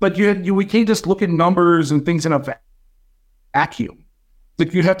 But we can't just look at numbers and things in a vacuum.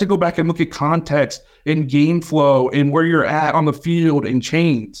 Like, you have to go back and look at context and game flow and where you're at on the field and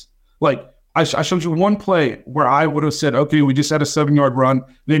chains. Like, I showed you one play where I would have said, okay, we just had a 7-yard run.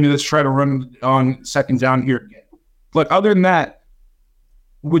 Maybe let's try to run on 2nd down here again. But other than that,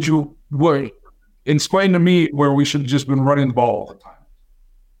 explain to me where we should have just been running the ball all the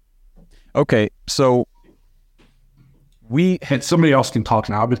time. Okay, so somebody else can talk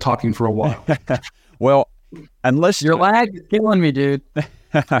now. I've been talking for a while. Well, unless your lag is killing me, dude.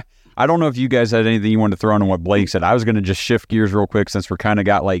 I don't know if you guys had anything you wanted to throw in on what Blake said. I was going to just shift gears real quick since we're kind of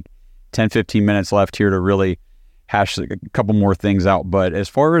got like 10, 15 minutes left here to really hash a couple more things out. But as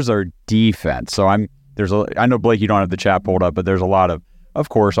far as our defense, so I know, Blake, you don't have the chat pulled up, but there's a lot of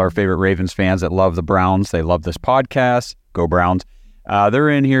course, our favorite Ravens fans that love the Browns. They love this podcast. Go Browns. They're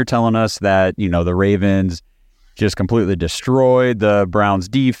in here telling us that, the Ravens just completely destroyed the Browns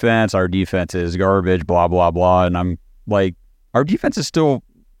defense. Our defense is garbage, blah, blah, blah. And I'm like, our defense is still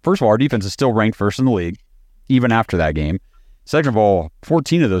ranked first in the league, even after that game. Second of all,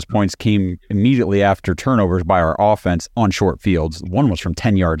 14 of those points came immediately after turnovers by our offense on short fields. One was from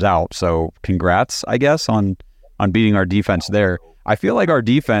 10 yards out. So congrats, I guess, on beating our defense there. I feel like our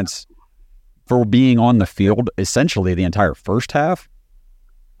defense, for being on the field essentially the entire first half,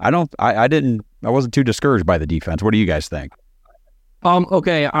 I wasn't too discouraged by the defense. What do you guys think?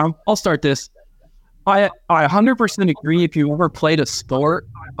 Okay, I'll start this. I 100% agree. If you ever played a sport,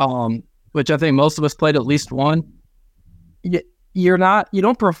 which I think most of us played at least one, you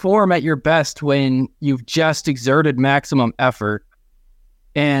don't perform at your best when you've just exerted maximum effort.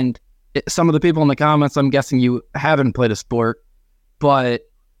 And some of the people in the comments, I'm guessing you haven't played a sport, but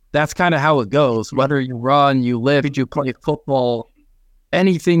that's kind of how it goes. Whether you run, you lift, you play football,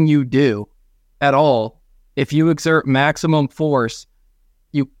 anything you do at all, if you exert maximum force,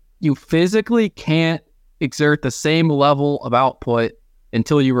 you physically can't exert the same level of output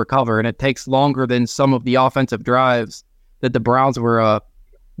until you recover. And it takes longer than some of the offensive drives that the Browns were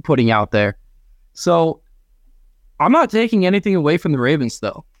putting out there. So I'm not taking anything away from the Ravens,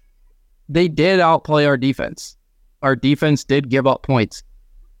 though. They did outplay our defense. Our defense did give up points.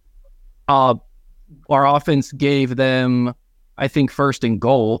 Our offense gave them, I think, first and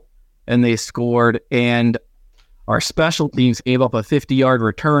goal, and they scored. And our special teams gave up a 50-yard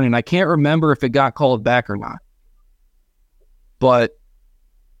return, and I can't remember if it got called back or not. But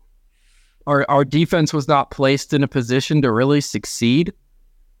our defense was not placed in a position to really succeed.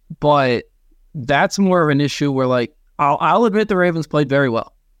 But that's more of an issue where, like, I'll admit the Ravens played very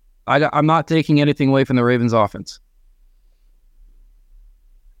well. I'm not taking anything away from the Ravens offense.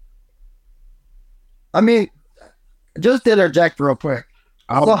 I mean, just to interject real quick.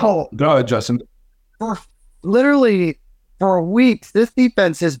 Go ahead, Justin. Literally, for weeks, this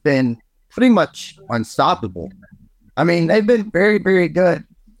defense has been pretty much unstoppable. I mean, they've been very, very good.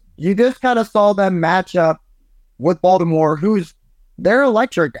 You just kind of saw them match up with Baltimore, they're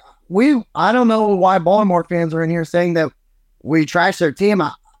electric. I don't know why Baltimore fans are in here saying that we trash their team.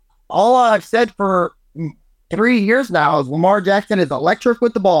 All I've said for 3 years now is Lamar Jackson is electric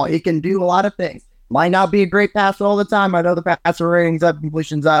with the ball. He can do a lot of things. Might not be a great passer all the time. I know the passer ratings up,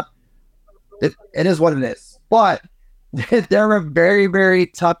 completions up. It is what it is. But they're a very, very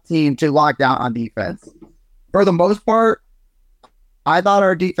tough team to lock down on defense. For the most part, I thought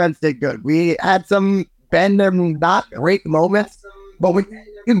our defense did good. We had some bend and not great moments, but we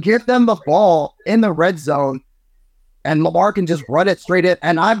can give them the ball in the red zone, and Lamar can just run it straight in.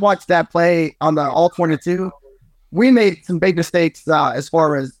 And I've watched that play on the all-22. We made some big mistakes as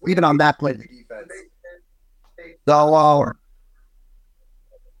far as even on that play. So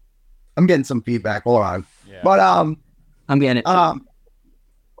I'm getting some feedback. Hold on. Yeah. But I'm getting it.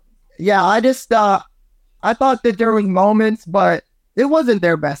 Yeah, I just I thought that there was moments, but it wasn't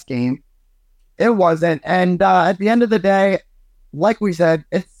their best game. It wasn't. And at the end of the day, like we said,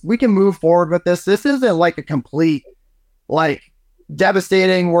 we can move forward with this. This isn't like a complete, like,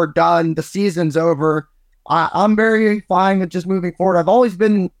 devastating, we're done, the season's over. I'm very fine with just moving forward. I've always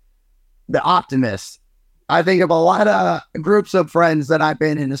been the optimist. I think of a lot of groups of friends that I've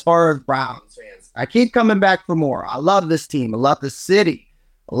been in as far as Browns fans. I keep coming back for more. I love this team. I love the city.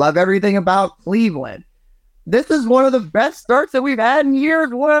 I love everything about Cleveland. This is one of the best starts that we've had in years.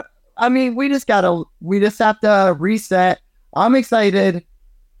 We just have to reset. I'm excited,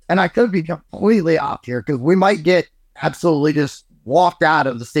 and I could be completely off here because we might get absolutely just walked out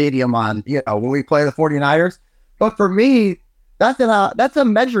of the stadium on, when we play the 49ers. But for me, that's a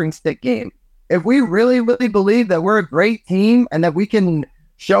measuring stick game. If we really, really believe that we're a great team and that we can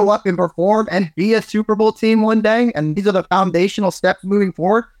show up and perform and be a Super Bowl team one day, and these are the foundational steps moving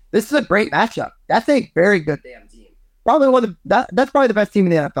forward, this is a great matchup. That's a very good damn team. That's probably the best team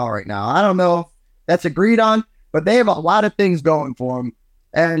in the NFL right now. I don't know if that's agreed on, but they have a lot of things going for them.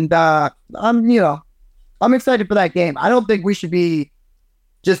 And I'm excited for that game. I don't think we should be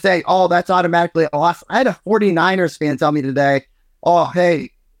just saying, oh, that's automatically a loss. I had a 49ers fan tell me today, oh,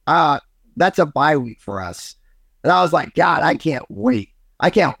 hey, that's a bye week for us. And I was like, God, I can't wait. I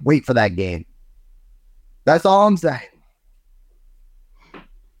can't wait for that game. That's all I'm saying.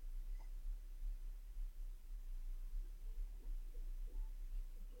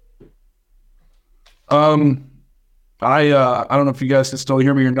 I don't know if you guys can still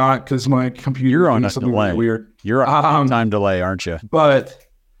hear me or not because my computer. You're on a something delay. Weird. You're on time delay, aren't you? But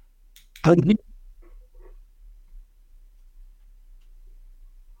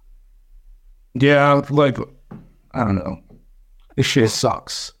yeah, like, I don't know. This shit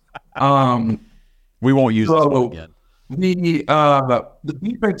sucks. We won't use this one again. The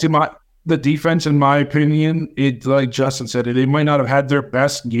defense the defense, in my opinion, it like Justin said, they might not have had their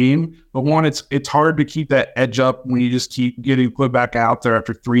best game, but one, it's hard to keep that edge up when you just keep getting put back out there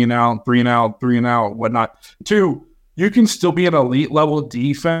after 3 and out, whatnot. Two, you can still be an elite level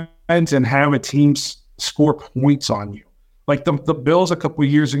defense and have a team score points on you. Like the Bills a couple of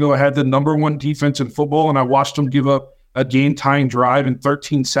years ago had the number one defense in football, and I watched them give up a game-tying drive in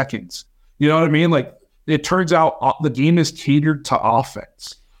 13 seconds. You know what I mean? Like it turns out the game is catered to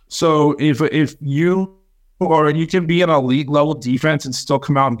offense. So if you can be an elite level defense and still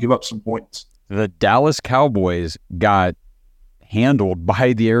come out and give up some points. The Dallas Cowboys got handled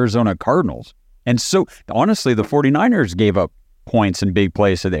by the Arizona Cardinals. And so honestly, the 49ers gave up points and big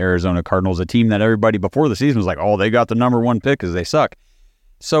plays to the Arizona Cardinals, a team that everybody before the season was like, oh, they got the number one pick because they suck.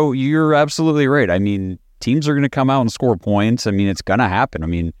 So you're absolutely right. I mean, teams are going to come out and score points. I mean, it's going to happen. I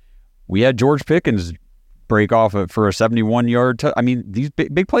mean, we had George Pickens break off for a 71-yard I mean, these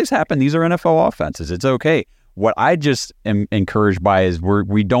big plays happen. These are NFL offenses. It's okay. What I just am encouraged by is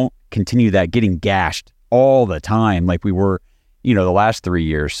we don't continue that getting gashed all the time like we were, the last 3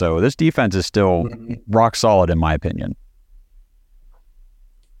 years. So this defense is still rock solid in my opinion.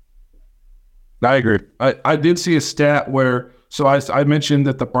 I agree. I did see a stat where, so I mentioned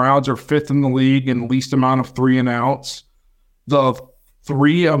that the Browns are 5th in the league in least amount of 3 and outs. The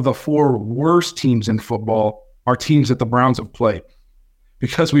 3 of the 4 worst teams in football are teams that the Browns have played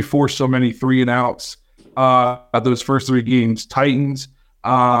because we forced so many 3 and outs at those first 3 games. Titans,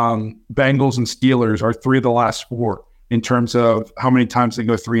 Bengals, and Steelers are 3 of the last 4 in terms of how many times they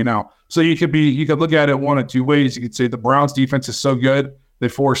go 3 and out. So you could look at it one of two ways. You could say the Browns defense is so good they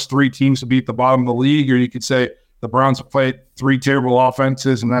forced 3 teams to be at the bottom of the league, or you could say the Browns have played 3 terrible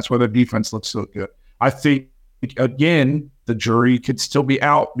offenses and that's why their defense looks so good. I think again, the jury could still be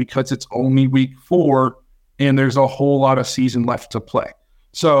out because it's only week 4 and there's a whole lot of season left to play.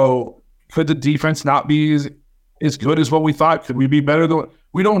 So could the defense not be as good as what we thought? Could we be better than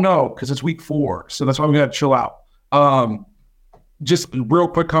we don't know because it's week 4. So that's why we got to chill out. Just real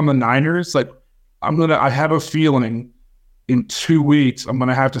quick on the Niners, like I have a feeling in 2 weeks, I'm going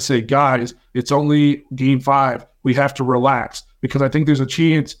to have to say, guys, it's only game 5. We have to relax because I think there's a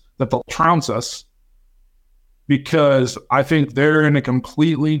chance that they'll trounce us because I think they're in a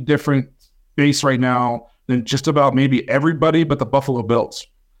completely different space right now than just about maybe everybody but the Buffalo Bills.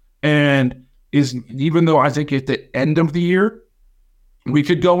 And even though I think at the end of the year, we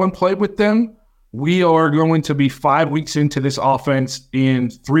could go and play with them, we are going to be 5 weeks into this offense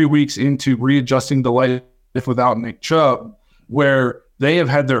and 3 weeks into readjusting the life without Nick Chubb, where they have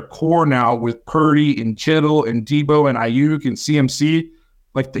had their core now with Purdy and Kittle and Debo and Ayuk and CMC.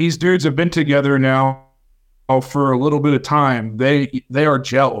 Like these dudes have been together now for a little bit of time. They are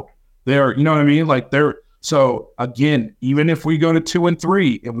gelled. They are, you know what I mean? Like so again, even if we go to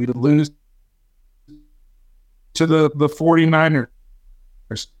 2-3 and we lose to the 49ers,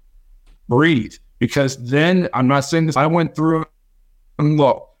 breathe, because then I'm not saying this. I went through and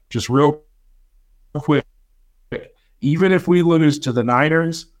look, just real quick. Even if we lose to the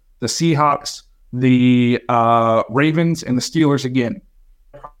Niners, the Seahawks, the Ravens, and the Steelers again,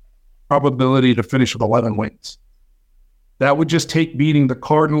 probability to finish with 11 wins. That would just take beating the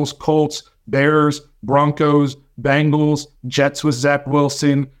Cardinals, Colts, Bears, Broncos, Bengals, Jets with Zach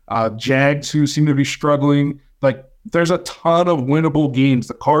Wilson, Jags who seem to be struggling. Like there's a ton of winnable games.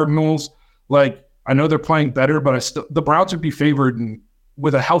 The Cardinals, like I know they're playing better, but the Browns would be favored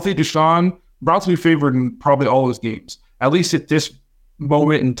with a healthy Deshaun. Browns will be favored in probably all those games, at least at this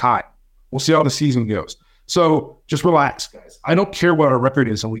moment in time. We'll see how the season goes. So just relax, guys. I don't care what our record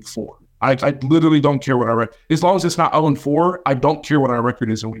is in week 4. I literally don't care what our record is. As long as it's not 0-4, I don't care what our record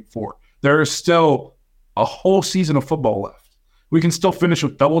is in week 4. There is still a whole season of football left. We can still finish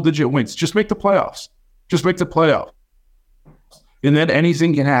with double-digit wins. Just make the playoffs. Just make the playoffs. And then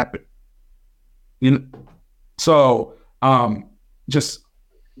anything can happen. So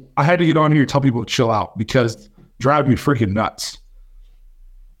I had to get on here and tell people to chill out because it drives me freaking nuts.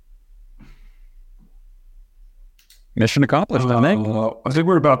 Mission accomplished, I think. I think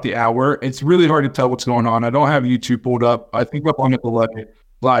we're about the hour. It's really hard to tell what's going on. I don't have YouTube pulled up. I think we're on the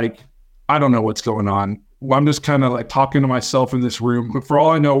like, I don't know what's going on. I'm just kind of like talking to myself in this room. But for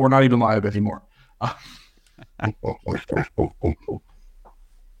all I know, we're not even live anymore.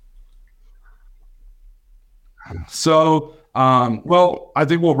 So, well, I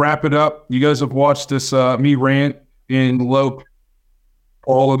think we'll wrap it up. You guys have watched this me rant in low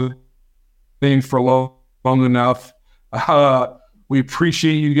all of the things for long enough. We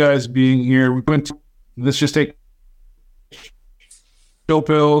appreciate you guys being here. Let's just take chill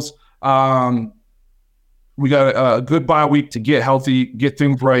pills. We got a good bye week to get healthy, get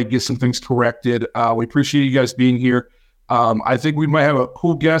things right, get some things corrected. We appreciate you guys being here. I think we might have a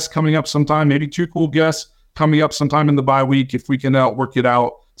cool guest coming up sometime, maybe 2 cool guests coming up sometime in the bye week if we can work it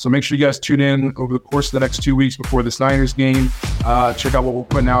out. So make sure you guys tune in over the course of the next 2 weeks before this Niners game. Check out what we're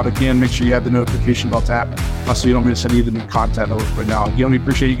putting out. Again, make sure you have the notification bell tapped so you don't miss any of the new content that we're putting out. Again, we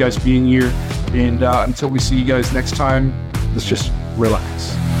appreciate you guys being here. And until we see you guys next time, let's just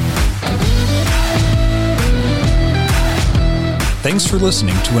relax. Thanks for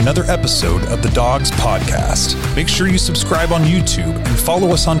listening to another episode of the Dogs Podcast. Make sure you subscribe on YouTube and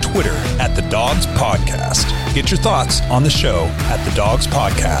follow us on Twitter at The Dogs Podcast. Get your thoughts on the show at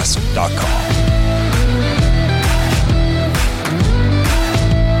thedogspodcast.com.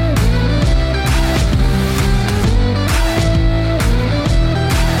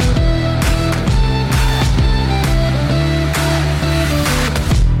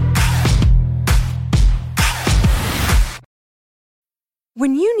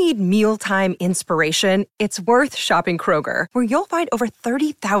 When you need mealtime inspiration, it's worth shopping Kroger, where you'll find over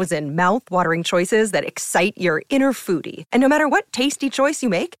 30,000 mouth-watering choices that excite your inner foodie. And no matter what tasty choice you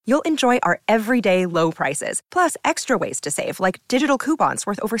make, you'll enjoy our everyday low prices, plus extra ways to save, like digital coupons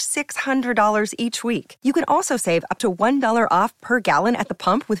worth over $600 each week. You can also save up to $1 off per gallon at the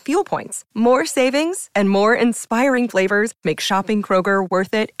pump with fuel points. More savings and more inspiring flavors make shopping Kroger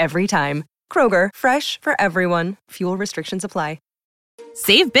worth it every time. Kroger, fresh for everyone. Fuel restrictions apply.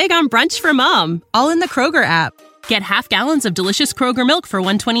 Save big on brunch for mom, all in the Kroger app. Get half gallons of delicious Kroger milk for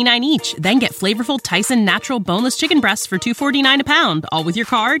 $1.29 each. Then get flavorful Tyson natural boneless chicken breasts for $2.49 a pound, all with your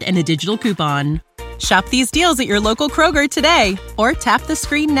card and a digital coupon. Shop these deals at your local Kroger today, or tap the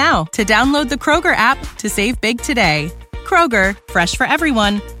screen now to download the Kroger app to save big today. Kroger, fresh for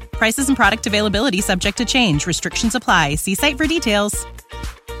everyone. Prices and product availability subject to change. Restrictions apply. See site for details.